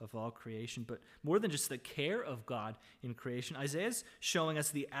of all creation. But more than just the care of God in creation, Isaiah's showing us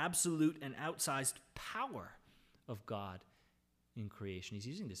the absolute and outsized power of God in creation. He's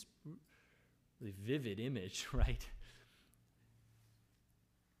using this really vivid image, right?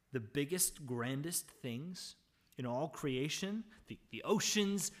 The biggest, grandest things in all creation, the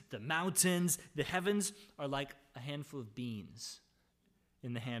oceans, the mountains, the heavens, are like a handful of beans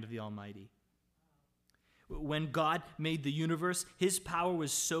in the hand of the Almighty. When God made the universe, his power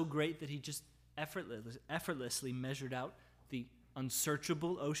was so great that he just effortlessly measured out the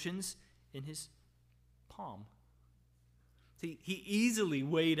unsearchable oceans in his palm. He easily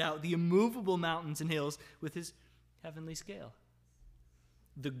weighed out the immovable mountains and hills with his heavenly scale.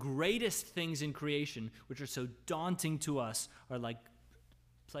 The greatest things in creation, which are so daunting to us, are like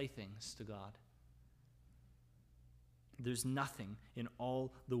playthings to God. There's nothing in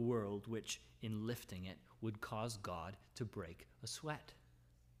all the world which, in lifting it, would cause God to break a sweat.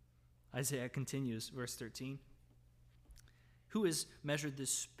 Isaiah continues, verse 13. Who has measured the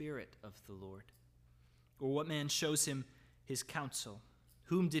Spirit of the Lord? Or what man shows him his counsel?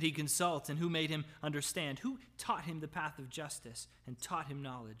 Whom did he consult, and who made him understand? Who taught him the path of justice, and taught him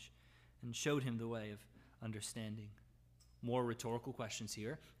knowledge, and showed him the way of understanding? More rhetorical questions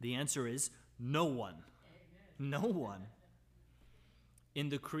here. The answer is no one. Amen. No one. In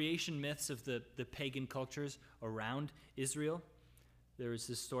the creation myths of the pagan cultures around Israel, there is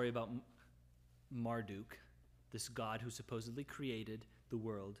this story about Marduk, this god who supposedly created the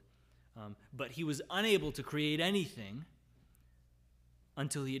world. But he was unable to create anything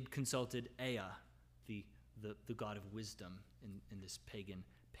until he had consulted Ea, the god of wisdom in this pagan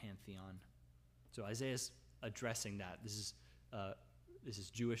pantheon. So Isaiah's addressing that. This is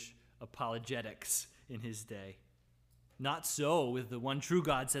Jewish apologetics in his day. Not so with the one true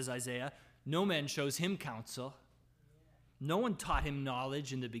God, says Isaiah. No man shows him counsel. No one taught him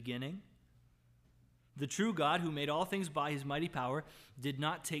knowledge in the beginning. The true God, who made all things by his mighty power, did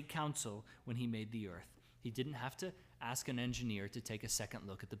not take counsel when he made the earth. He didn't have to ask an engineer to take a second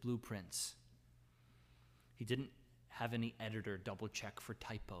look at the blueprints. He didn't have any editor double check for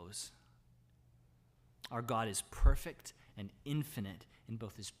typos. Our God is perfect and infinite in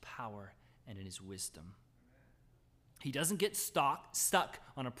both his power and in his wisdom. He doesn't get stuck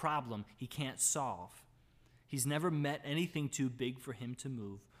on a problem he can't solve. He's never met anything too big for him to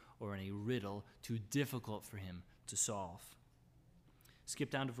move or any riddle too difficult for him to solve. Skip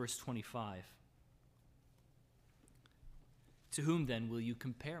down to verse 25. To whom then will you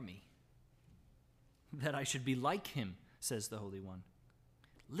compare me? That I should be like him, says the Holy One.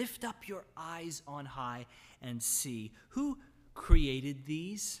 Lift up your eyes on high and see. Who created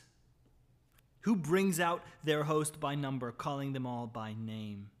these? Who brings out their host by number, calling them all by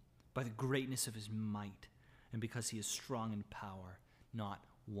name, by the greatness of his might, and because he is strong in power, not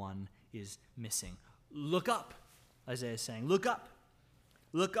one is missing. Look up, Isaiah is saying. Look up.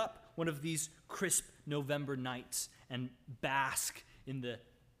 Look up one of these crisp November nights and bask in the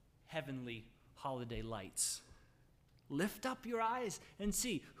heavenly holiday lights. Lift up your eyes and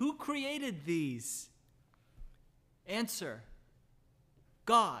see. Who created these? Answer,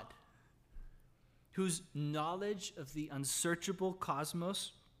 God, whose knowledge of the unsearchable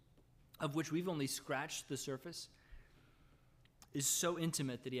cosmos, of which we've only scratched the surface, is so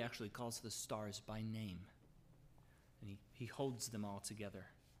intimate that he actually calls the stars by name. And he holds them all together.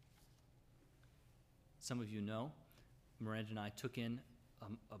 Some of you know, Miranda and I took in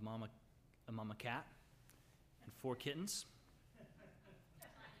a mama cat and 4 kittens.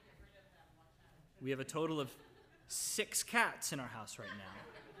 We have a total of 6 cats in our house right now.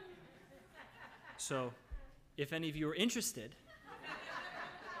 So, if any of you are interested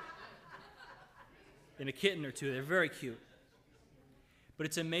in a kitten or 2, they're very cute. But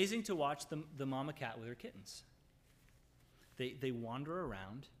it's amazing to watch the mama cat with her kittens. They wander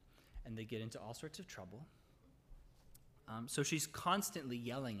around and they get into all sorts of trouble. So she's constantly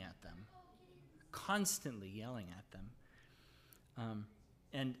yelling at them.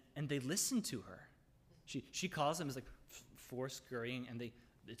 And they listen to her. She calls them as like 4 scurrying, and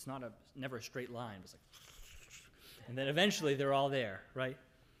it's never a straight line. It's like, and then eventually they're all there, right?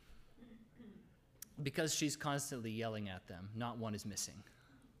 Because she's constantly yelling at them, not one is missing.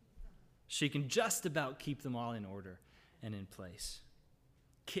 She can just about keep them all in order and in place.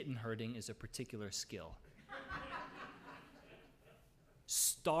 Kitten herding is a particular skill.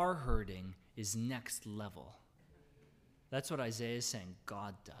 Star herding is next level. That's what Isaiah is saying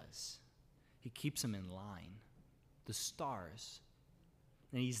God does. He keeps them in line. The stars.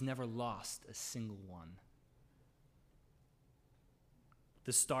 And he's never lost a single one.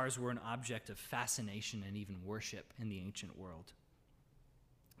 The stars were an object of fascination and even worship in the ancient world.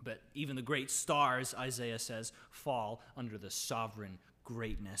 But even the great stars, Isaiah says, fall under the sovereign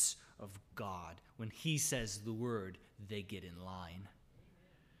greatness of God. When he says the word, they get in line.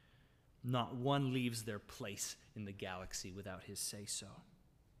 Not one leaves their place in the galaxy without his say-so.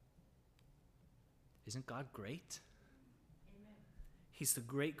 Isn't God great? Amen. He's the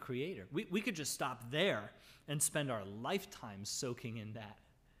great creator. We could just stop there and spend our lifetime soaking in that.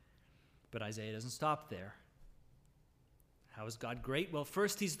 But Isaiah doesn't stop there. How is God great? Well,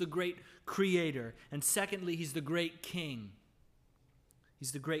 first, he's the great creator. And secondly, he's the great king.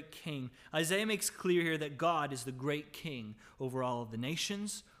 He's the great king. Isaiah makes clear here that God is the great king over all of the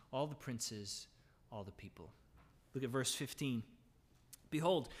nations, all the princes, all the people. Look at verse 15.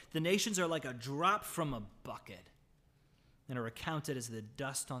 Behold, the nations are like a drop from a bucket and are accounted as the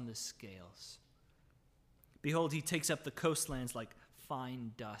dust on the scales. Behold, he takes up the coastlands like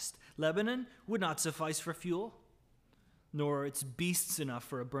fine dust. Lebanon would not suffice for fuel, nor its beasts enough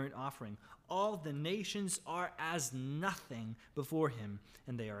for a burnt offering. All the nations are as nothing before him,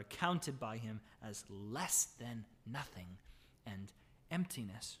 and they are accounted by him as less than nothing and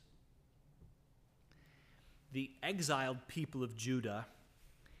emptiness. The exiled people of Judah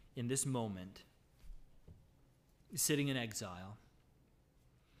in this moment, sitting in exile,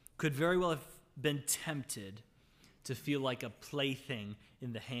 could very well have been tempted to feel like a plaything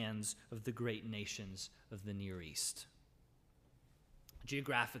in the hands of the great nations of the Near East.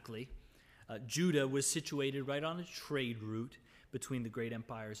 Geographically, Judah was situated right on a trade route between the great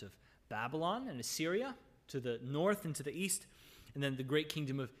empires of Babylon and Assyria to the north and to the east, And then the great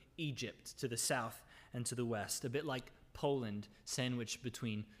kingdom of Egypt to the south and to the west, a bit like Poland sandwiched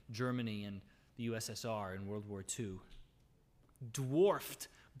between Germany and the USSR in World War II. Dwarfed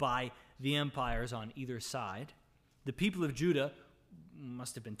by the empires on either side, the people of Judah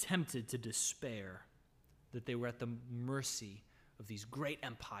must have been tempted to despair that they were at the mercy of these great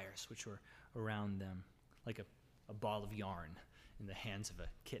empires which were around them, like a ball of yarn in the hands of a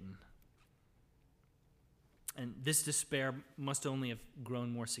kitten. And this despair must only have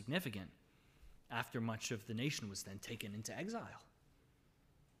grown more significant after much of the nation was then taken into exile.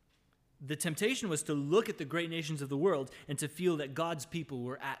 The temptation was to look at the great nations of the world and to feel that God's people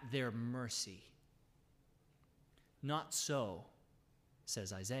were at their mercy. Not so,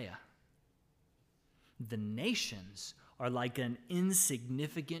 says Isaiah. The nations are like an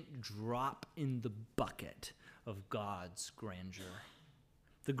insignificant drop in the bucket of God's grandeur.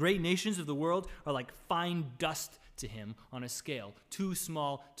 The great nations of the world are like fine dust to him on a scale too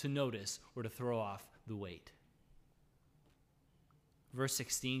small to notice or to throw off the weight. Verse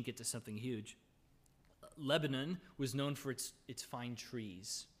 16 gets to something huge. Lebanon was known for its fine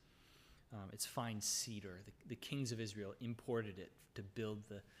trees, its fine cedar. The kings of Israel imported it to build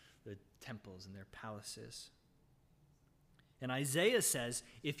the temples and their palaces. And Isaiah says,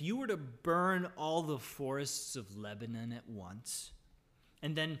 if you were to burn all the forests of Lebanon at once,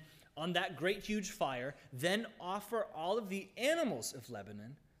 and then on that great huge fire, then offer all of the animals of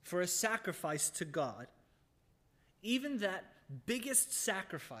Lebanon for a sacrifice to God, even that biggest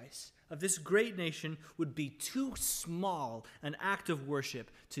sacrifice of this great nation would be too small an act of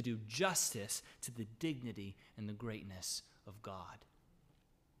worship to do justice to the dignity and the greatness of God.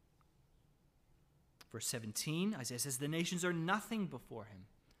 Verse 17, Isaiah says, the nations are nothing before him.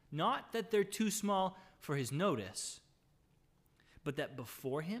 Not that they're too small for his notice, but that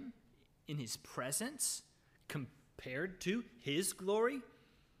before him, in his presence, compared to his glory,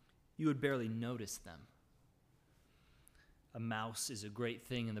 you would barely notice them. A mouse is a great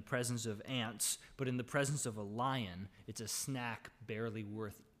thing in the presence of ants, but in the presence of a lion, it's a snack barely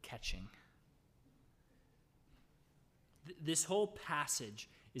worth catching. This whole passage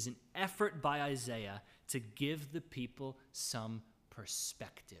is an effort by Isaiah to give the people some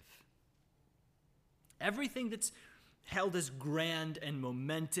perspective. Everything that's held as grand and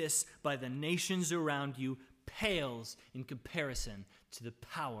momentous by the nations around you pales in comparison to the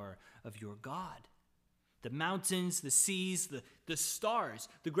power of your God. The mountains, the seas, the stars,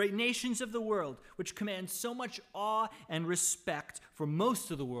 the great nations of the world, which command so much awe and respect for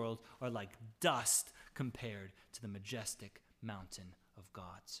most of the world, are like dust compared to the majestic mountain of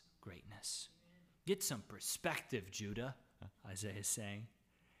God's greatness. Get some perspective, Judah, Isaiah is saying.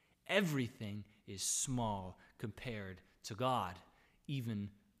 Everything is small compared to God, even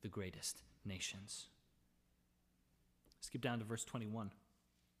the greatest nations. Skip down to verse 21.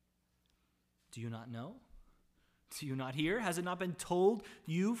 Do you not know? Do you not hear? Has it not been told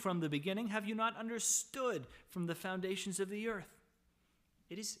you from the beginning? Have you not understood from the foundations of the earth?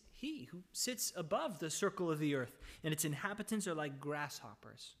 It is he who sits above the circle of the earth, and its inhabitants are like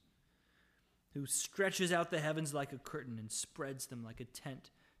grasshoppers, who stretches out the heavens like a curtain and spreads them like a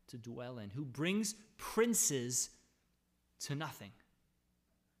tent to dwell in, who brings princes to nothing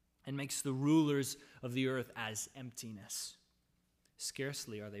and makes the rulers of the earth as emptiness.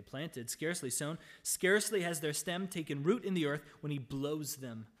 Scarcely are they planted, scarcely sown, scarcely has their stem taken root in the earth when he blows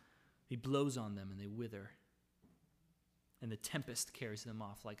on them and they wither, and the tempest carries them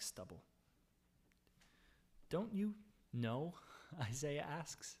off like stubble. Don't you know, Isaiah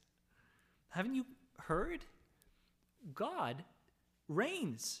asks? Haven't you heard? God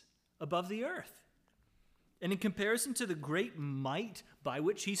reigns above the earth. And in comparison to the great might by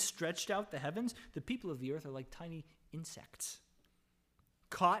which he stretched out the heavens, the people of the earth are like tiny insects.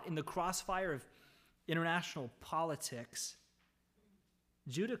 Caught in the crossfire of international politics,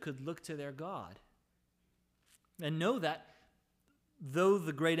 Judah could look to their God and know that though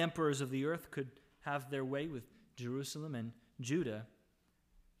the great emperors of the earth could have their way with Jerusalem and Judah,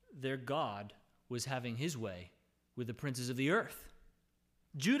 their God was having his way with the princes of the earth.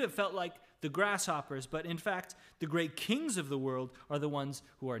 Judah felt like the grasshoppers, but in fact, the great kings of the world are the ones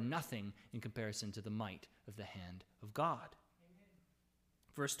who are nothing in comparison to the might of the hand of God. Amen.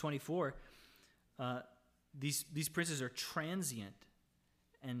 Verse 24, these princes are transient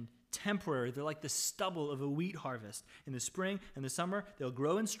and temporary. They're like the stubble of a wheat harvest. In the spring and the summer, they'll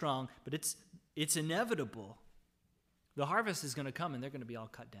grow and strong, but it's inevitable. The harvest is going to come and they're going to be all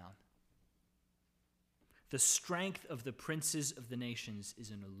cut down. The strength of the princes of the nations is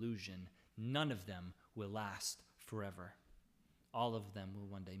an illusion. None of them will last forever. All of them will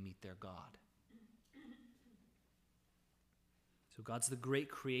one day meet their God. So God's the great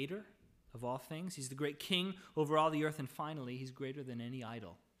creator of all things. He's the great king over all the earth. And finally, he's greater than any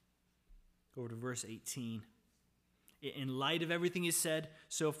idol. Go over to verse 18. In light of everything he's said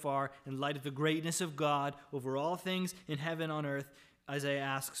so far, in light of the greatness of God over all things in heaven and on earth, Isaiah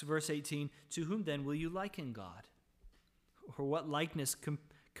asks, verse 18, to whom then will you liken God? Or what likeness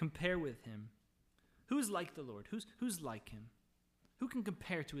compare with him? Who is like the Lord? Who's like him? Who can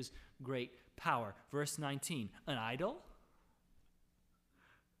compare to his great power? Verse 19, an idol?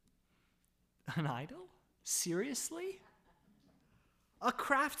 An idol? Seriously? A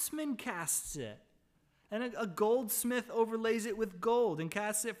craftsman casts it, and a goldsmith overlays it with gold and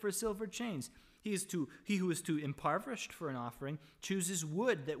casts it for silver chains. He who is too impoverished for an offering chooses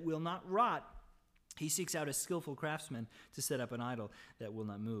wood that will not rot. He seeks out a skillful craftsman to set up an idol that will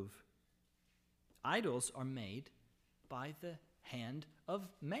not move. Idols are made by the hand of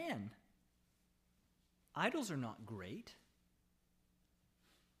man. Idols are not great.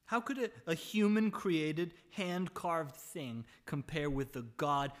 How could a human-created, hand-carved thing compare with the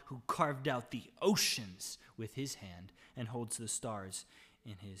God who carved out the oceans with his hand and holds the stars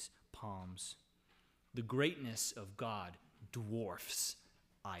in his palms? The greatness of God dwarfs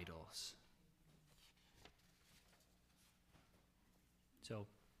idols. So,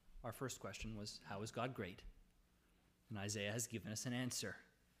 our first question was, how is God great? And Isaiah has given us an answer.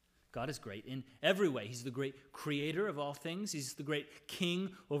 God is great in every way. He's the great creator of all things. He's the great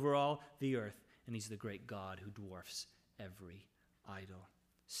king over all the earth. And he's the great God who dwarfs every idol.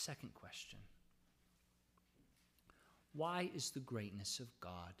 Second question. Why is the greatness of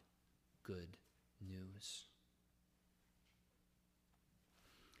God good news?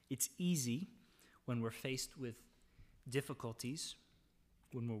 It's easy when we're faced with difficulties,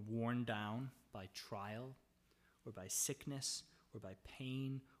 when we're worn down by trial or by sickness or by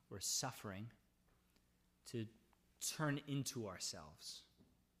pain or suffering, to turn into ourselves,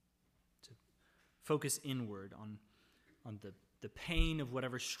 to focus inward on the pain of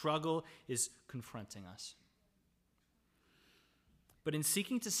whatever struggle is confronting us. But in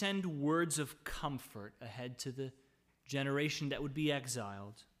seeking to send words of comfort ahead to the generation that would be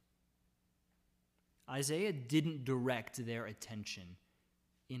exiled, Isaiah didn't direct their attention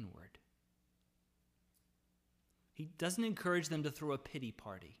inward. He doesn't encourage them to throw a pity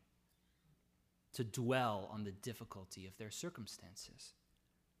party, to dwell on the difficulty of their circumstances.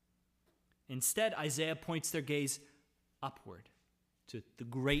 Instead, Isaiah points their gaze upward to the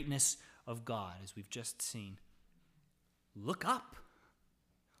greatness of God, as we've just seen. Look up.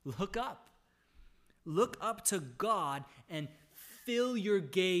 Look up. Look up to God and fill your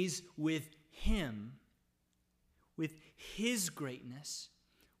gaze with him, with his greatness,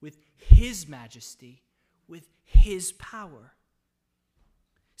 with his majesty, with his power.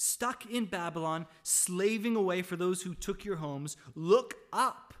 Stuck in Babylon, slaving away for those who took your homes, look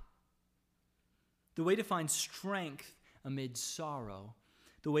up. The way to find strength amid sorrow,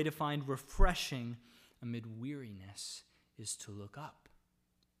 the way to find refreshing amid weariness, is to look up.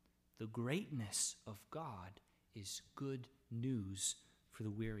 The greatness of God is good news for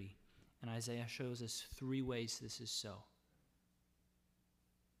the weary. And Isaiah shows us 3 ways this is so.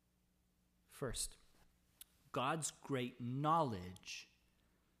 First, God's great knowledge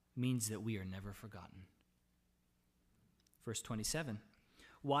means that we are never forgotten. Verse 27,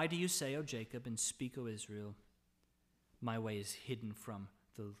 why do you say, O Jacob, and speak, O Israel, my way is hidden from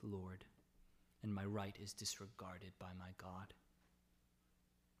the Lord, and my right is disregarded by my God?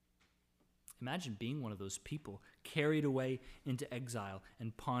 Imagine being one of those people carried away into exile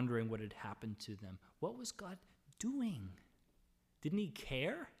and pondering what had happened to them. What was God doing? Didn't he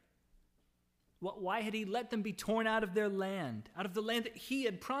care? Why had he let them be torn out of their land, out of the land that he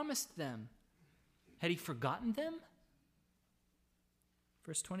had promised them? Had he forgotten them?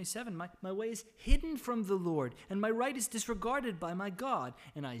 Verse 27, my way is hidden from the Lord, and my right is disregarded by my God.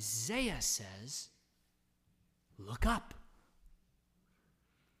 And Isaiah says, look up.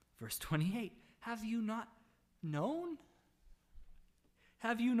 Verse 28, have you not known?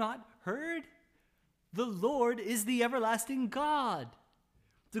 Have you not heard? The Lord is the everlasting God,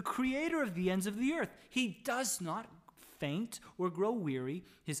 the creator of the ends of the earth. He does not faint or grow weary.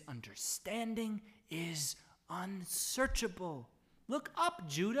 His understanding is unsearchable. Look up,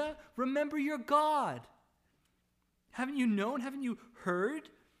 Judah. Remember your God. Haven't you known? Haven't you heard?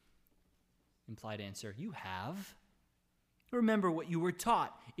 Implied answer, you have. Remember what you were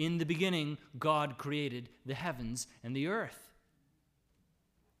taught. In the beginning, God created the heavens and the earth.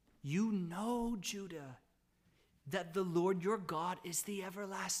 You know, Judah, that the Lord your God is the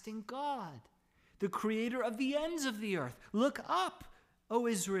everlasting God, the creator of the ends of the earth. Look up, O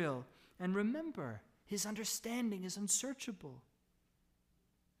Israel, and remember, his understanding is unsearchable.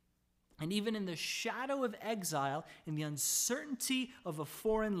 And even in the shadow of exile, in the uncertainty of a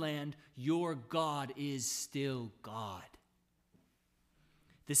foreign land, your God is still God.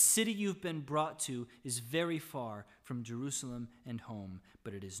 The city you've been brought to is very far from Jerusalem and home,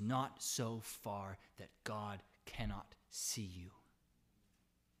 but it is not so far that God cannot see you.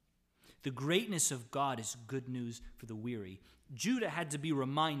 The greatness of God is good news for the weary. Judah had to be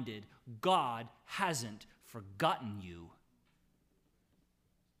reminded, God hasn't forgotten you.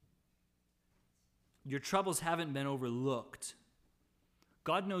 Your troubles haven't been overlooked.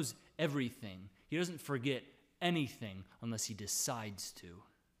 God knows everything. He doesn't forget anything unless he decides to.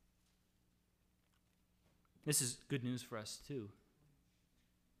 This is good news for us too.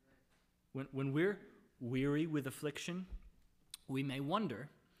 When we're weary with affliction, we may wonder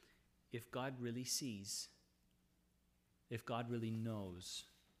if God really sees, if God really knows.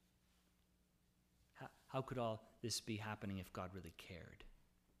 How could all this be happening if God really cared?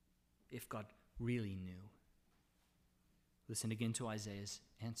 If God really knew? Listen again to Isaiah's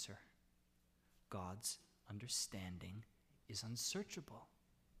answer. God's understanding is unsearchable.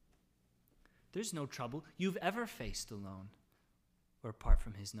 There's no trouble you've ever faced alone or apart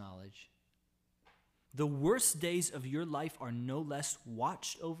from his knowledge. The worst days of your life are no less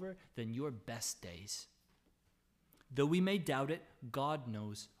watched over than your best days. Though we may doubt it, God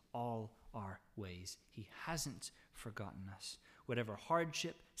knows all our ways. He hasn't forgotten us. Whatever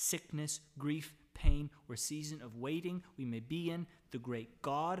hardship, sickness, grief, pain, or season of waiting we may be in, the great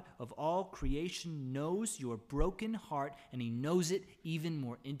God of all creation knows your broken heart, and he knows it even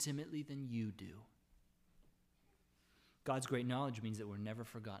more intimately than you do. God's great knowledge means that we're never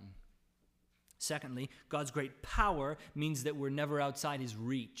forgotten. Secondly, God's great power means that we're never outside his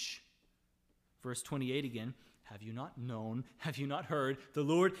reach. Verse 28 again, have you not known, have you not heard? The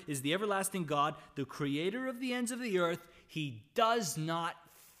Lord is the everlasting God, the creator of the ends of the earth. He does not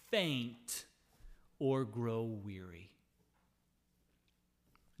faint or grow weary.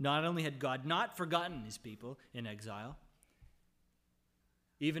 Not only had God not forgotten his people in exile,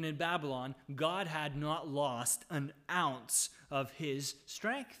 even in Babylon, God had not lost an ounce of his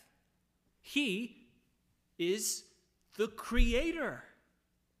strength. He is the creator.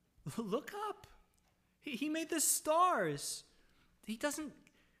 Look up. He made the stars. He doesn't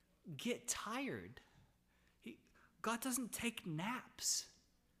get tired. God doesn't take naps.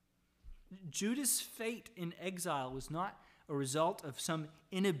 Judah's fate in exile was not a result of some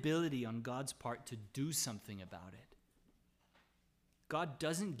inability on God's part to do something about it. God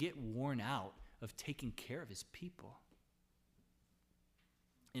doesn't get worn out of taking care of his people.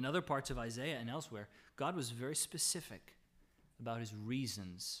 In other parts of Isaiah and elsewhere, God was very specific about his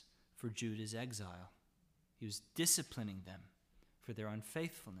reasons for Judah's exile. He was disciplining them for their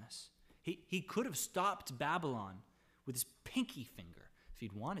unfaithfulness. He could have stopped Babylon with his pinky finger if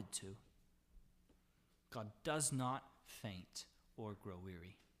he'd wanted to. God does not faint or grow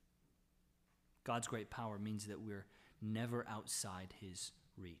weary. God's great power means that we're never outside his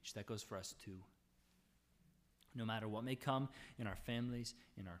reach. That goes for us too. No matter what may come in our families,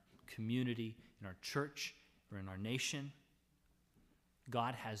 in our community, in our church, or in our nation,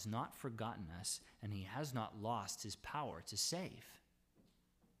 God has not forgotten us, and he has not lost his power to save.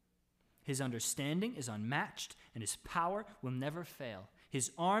 His understanding is unmatched, and his power will never fail.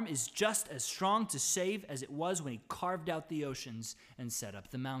 His arm is just as strong to save as it was when he carved out the oceans and set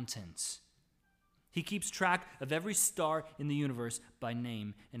up the mountains. He keeps track of every star in the universe by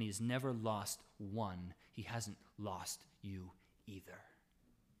name, and he has never lost one. He hasn't lost you either.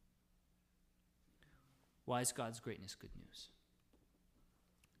 Why is God's greatness good news?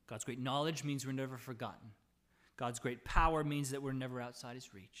 God's great knowledge means we're never forgotten. God's great power means that we're never outside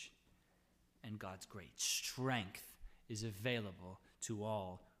his reach. And God's great strength is available to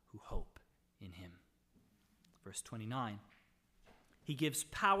all who hope in him. Verse 29, he gives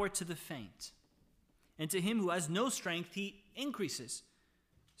power to the faint, and to him who has no strength, he increases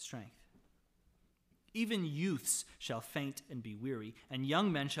strength. Even youths shall faint and be weary, and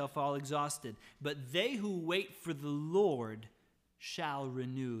young men shall fall exhausted. But they who wait for the Lord shall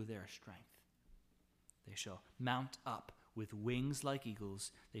renew their strength. They shall mount up with wings like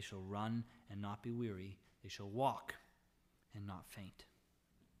eagles. They shall run and not be weary. They shall walk and not faint.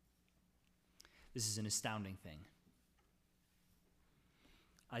 This is an astounding thing.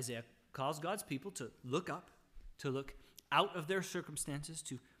 Isaiah calls God's people to look up, to look out of their circumstances,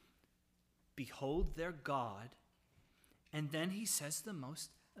 to behold their God, and then he says the most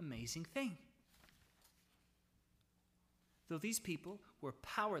amazing thing. Though these people were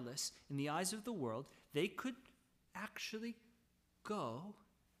powerless in the eyes of the world, they could actually go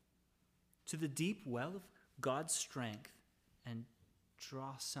to the deep well of God's strength and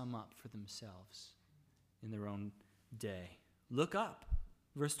draw some up for themselves in their own day. Look up.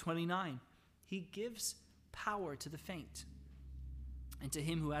 Verse 29. He gives power to the faint, and to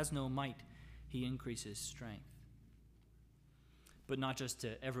him who has no might, he increases strength. But not just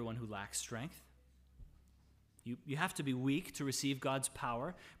to everyone who lacks strength. You have to be weak to receive God's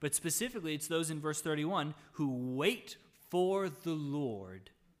power, but specifically it's those in verse 31 who wait for the Lord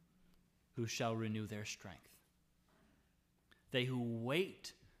who shall renew their strength. They who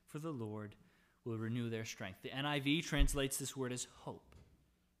wait for the Lord will renew their strength. The NIV translates this word as hope.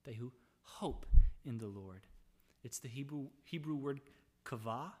 They who hope in the Lord. It's the Hebrew word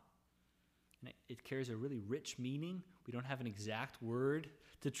kavah, and it carries a really rich meaning. We don't have an exact word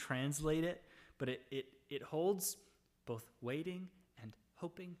to translate it, but it holds both waiting and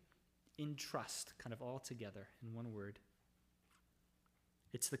hoping in trust, kind of all together in one word.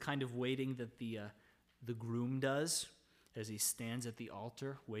 It's the kind of waiting that the groom does as he stands at the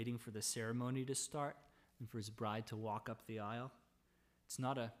altar waiting for the ceremony to start and for his bride to walk up the aisle. It's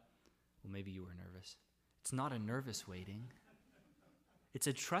not well, maybe you were nervous. It's not a nervous waiting. It's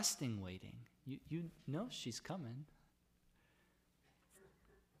a trusting waiting. You know she's coming.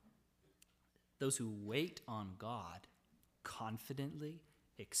 Those who wait on God confidently,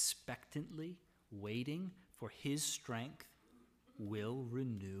 expectantly, waiting for his strength will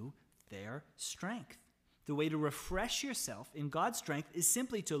renew their strength. The way to refresh yourself in God's strength is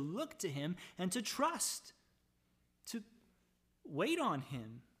simply to look to him and to trust, to wait on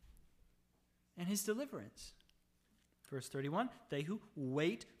him and his deliverance. Verse 31, they who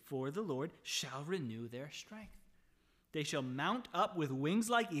wait for the Lord shall renew their strength. They shall mount up with wings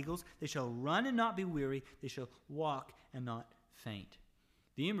like eagles. They shall run and not be weary. They shall walk and not faint.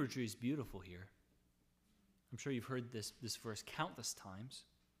 The imagery is beautiful here. I'm sure you've heard this verse countless times.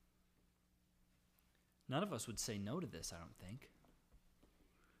 None of us would say no to this, I don't think.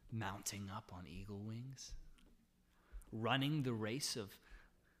 Mounting up on eagle wings. Running the race of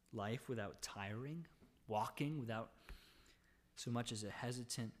life without tiring. Walking without so much as a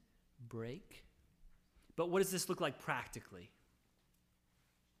hesitant break. But what does this look like practically?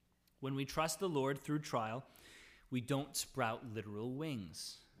 When we trust the Lord through trial, we don't sprout literal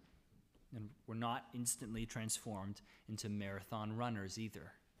wings. And we're not instantly transformed into marathon runners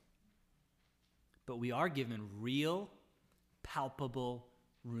either. But we are given real, palpable,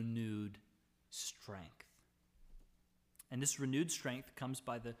 renewed strength. And this renewed strength comes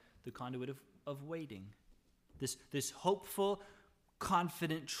by the conduit of waiting. This hopeful,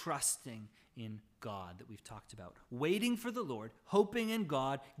 confident trusting in God that we've talked about. Waiting for the Lord, hoping in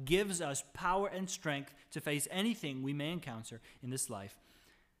God, gives us power and strength to face anything we may encounter in this life.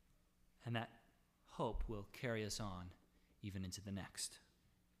 And that hope will carry us on even into the next.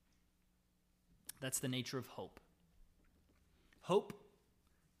 That's the nature of hope. Hope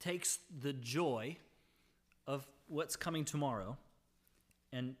takes the joy of what's coming tomorrow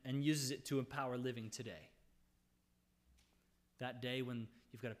and uses it to empower living today. That day when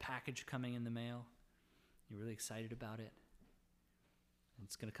you've got a package coming in the mail, you're really excited about it, and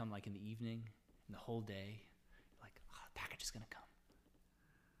it's going to come like in the evening, and the whole day, you're like, oh, the package is going to come.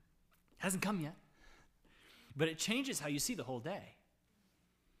 It hasn't come yet. But it changes how you see the whole day.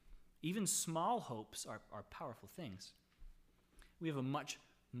 Even small hopes are powerful things. We have a much,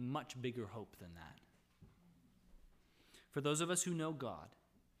 much bigger hope than that. For those of us who know God,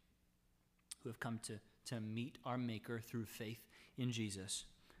 who have come to meet our Maker through faith in Jesus,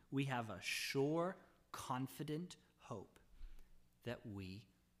 we have a sure, confident hope that we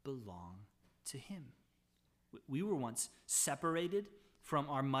belong to him. We were once separated from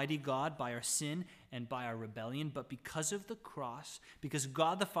our mighty God by our sin and by our rebellion, but because of the cross, because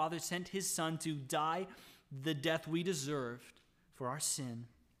God the Father sent his Son to die the death we deserved for our sin,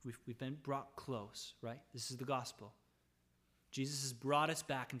 we've been brought close, right? This is the gospel. Jesus has brought us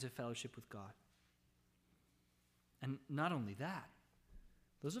back into fellowship with God. And not only that,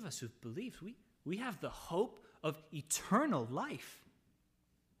 those of us who've believed, we have the hope of eternal life.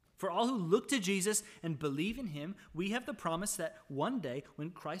 For all who look to Jesus and believe in him, we have the promise that one day when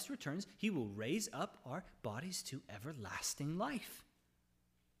Christ returns, he will raise up our bodies to everlasting life.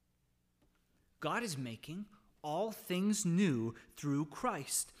 God is making all things new through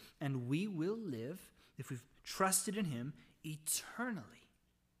Christ, and we will live, if we've trusted in him, eternally,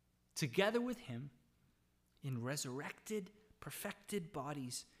 together with him, in resurrected, perfected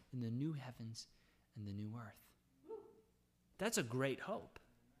bodies in the new heavens and the new earth. That's a great hope.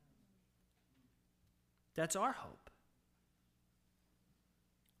 That's our hope.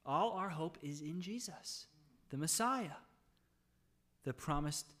 All our hope is in Jesus, the Messiah, the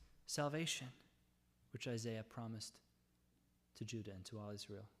promised salvation, which Isaiah promised to Judah and to all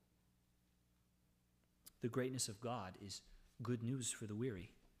Israel. The greatness of God is good news for the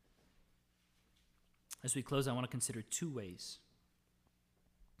weary. As we close, I want to consider two ways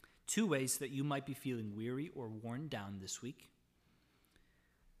that you might be feeling weary or worn down this week.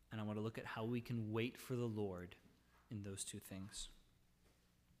 And I want to look at how we can wait for the Lord in those two things.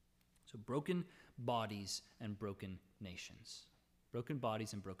 So broken bodies and broken nations. Broken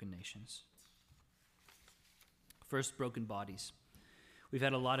bodies and broken nations. First, broken bodies. We've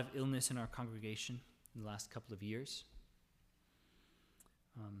had a lot of illness in our congregation in the last couple of years.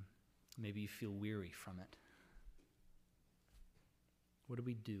 Maybe you feel weary from it. What do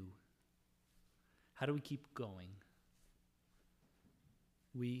we do? How do we keep going?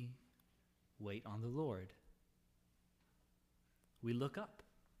 We wait on the Lord. We look up.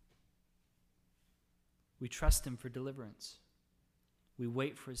 We trust Him for deliverance. We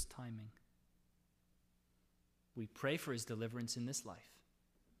wait for His timing. We pray for His deliverance in this life.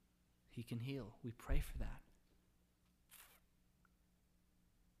 He can heal. We pray for that.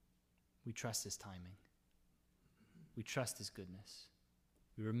 We trust His timing. We trust His goodness.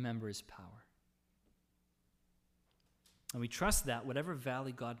 We remember His power. And we trust that whatever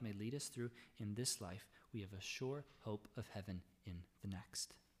valley God may lead us through in this life, we have a sure hope of heaven in the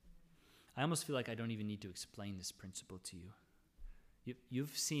next. I almost feel like I don't even need to explain this principle to you.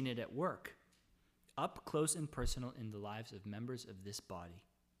 You've seen it at work, up close and personal in the lives of members of this body.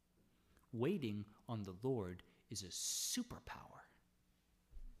 Waiting on the Lord is a superpower.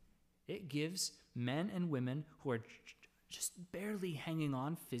 It gives men and women who are just barely hanging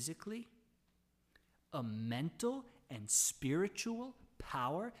on physically a mental and spiritual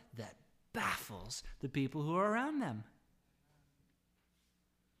power that baffles the people who are around them.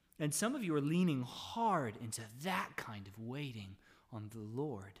 And some of you are leaning hard into that kind of waiting on the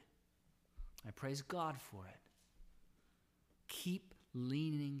Lord. I praise God for it. Keep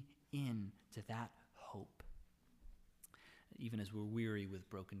leaning in to that hope, even as we're weary with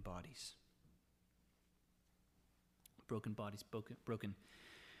broken bodies. Broken bodies, broken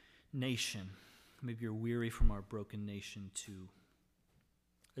nation. Maybe you're weary from our broken nation too.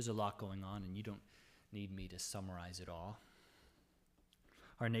 There's a lot going on, and you don't need me to summarize it all.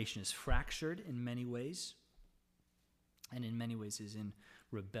 Our nation is fractured in many ways, and in many ways is in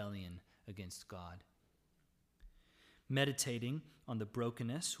rebellion against God. Meditating on the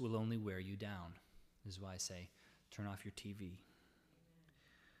brokenness will only wear you down. This is why I say, turn off your TV.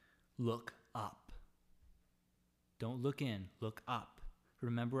 Look up. Don't look in, look up.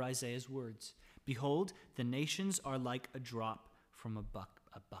 Remember Isaiah's words. Behold, the nations are like a drop from a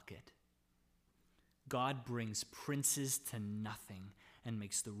bucket. God brings princes to nothing and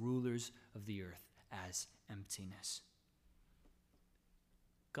makes the rulers of the earth as emptiness.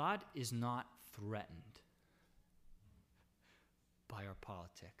 God is not threatened by our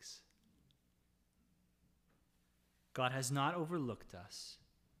politics. God has not overlooked us,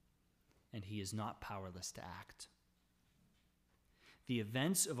 and He is not powerless to act. The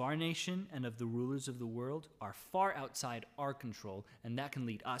events of our nation and of the rulers of the world are far outside our control, and that can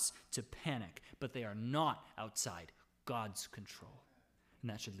lead us to panic, but they are not outside God's control,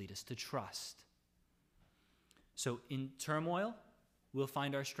 and that should lead us to trust. So in turmoil, we'll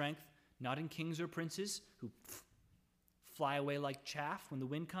find our strength not in kings or princes who fly away like chaff when the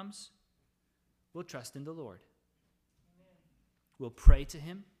wind comes. We'll trust in the Lord. Amen. We'll pray to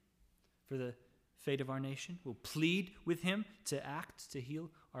Him for the fate of our nation. We'll plead with Him to act, to heal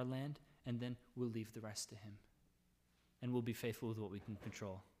our land, and then we'll leave the rest to Him. And we'll be faithful with what we can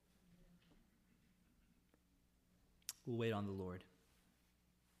control. We'll wait on the Lord.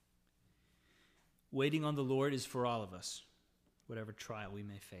 Waiting on the Lord is for all of us, whatever trial we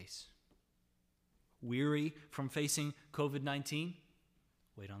may face. Weary from facing COVID-19?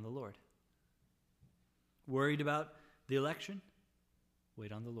 Wait on the Lord. Worried about the election?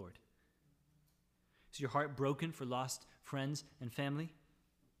 Wait on the Lord. Is your heart broken for lost friends and family?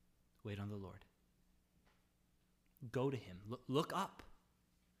 Wait on the Lord. Go to Him. Look up.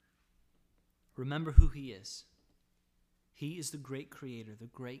 Remember who He is. He is the great Creator, the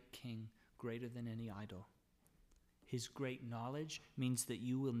great King, greater than any idol. His great knowledge means that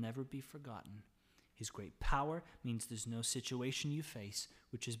you will never be forgotten. His great power means there's no situation you face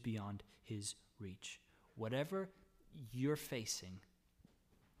which is beyond His reach. Whatever you're facing,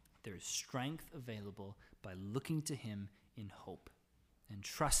 there is strength available by looking to Him in hope and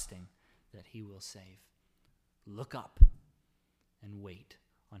trusting that He will save. Look up and wait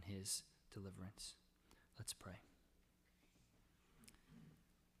on His deliverance. Let's pray.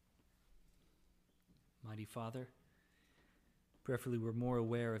 Mighty Father, prayerfully we're more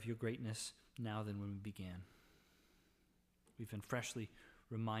aware of your greatness now than when we began. We've been freshly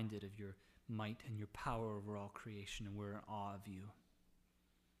reminded of your might and your power over all creation, and we're in awe of you.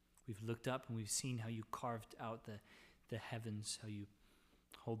 We've looked up and we've seen how you carved out the heavens, how you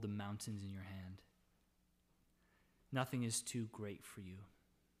hold the mountains in your hand. Nothing is too great for you.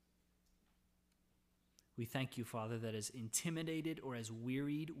 We thank you, Father, that as intimidated or as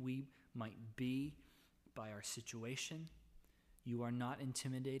wearied we might be by our situation, you are not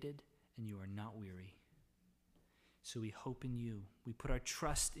intimidated and you are not weary. So we hope in you. We put our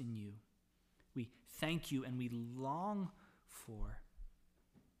trust in you. We thank you and we long for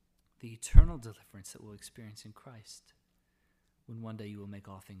the eternal deliverance that we'll experience in Christ, when one day you will make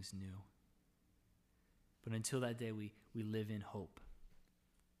all things new. But until that day, we live in hope,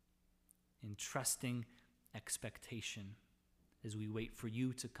 in trusting expectation as we wait for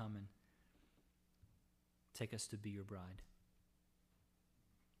you to come and take us to be your bride.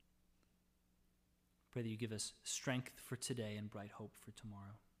 Pray that you give us strength for today and bright hope for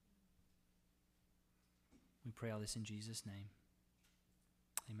tomorrow. We pray all this in Jesus' name.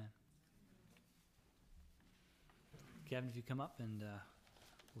 Amen. Gavin, if you come up and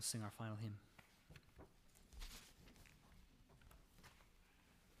we'll sing our final hymn.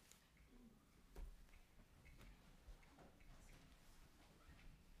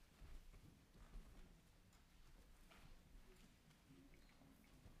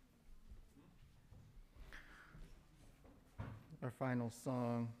 Our final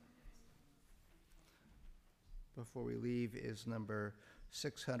song before we leave is number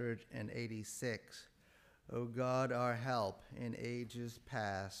 686. O God, our help in ages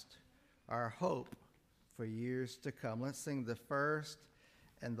past, our hope for years to come. Let's sing the first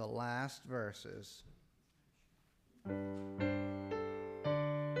and the last verses.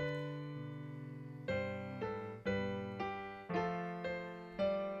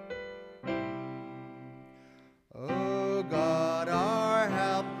 O God, our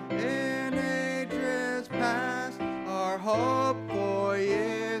help in ages past, our hope for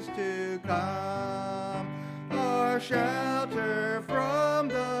years to come, our shelter from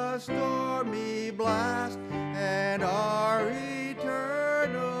the stormy blast,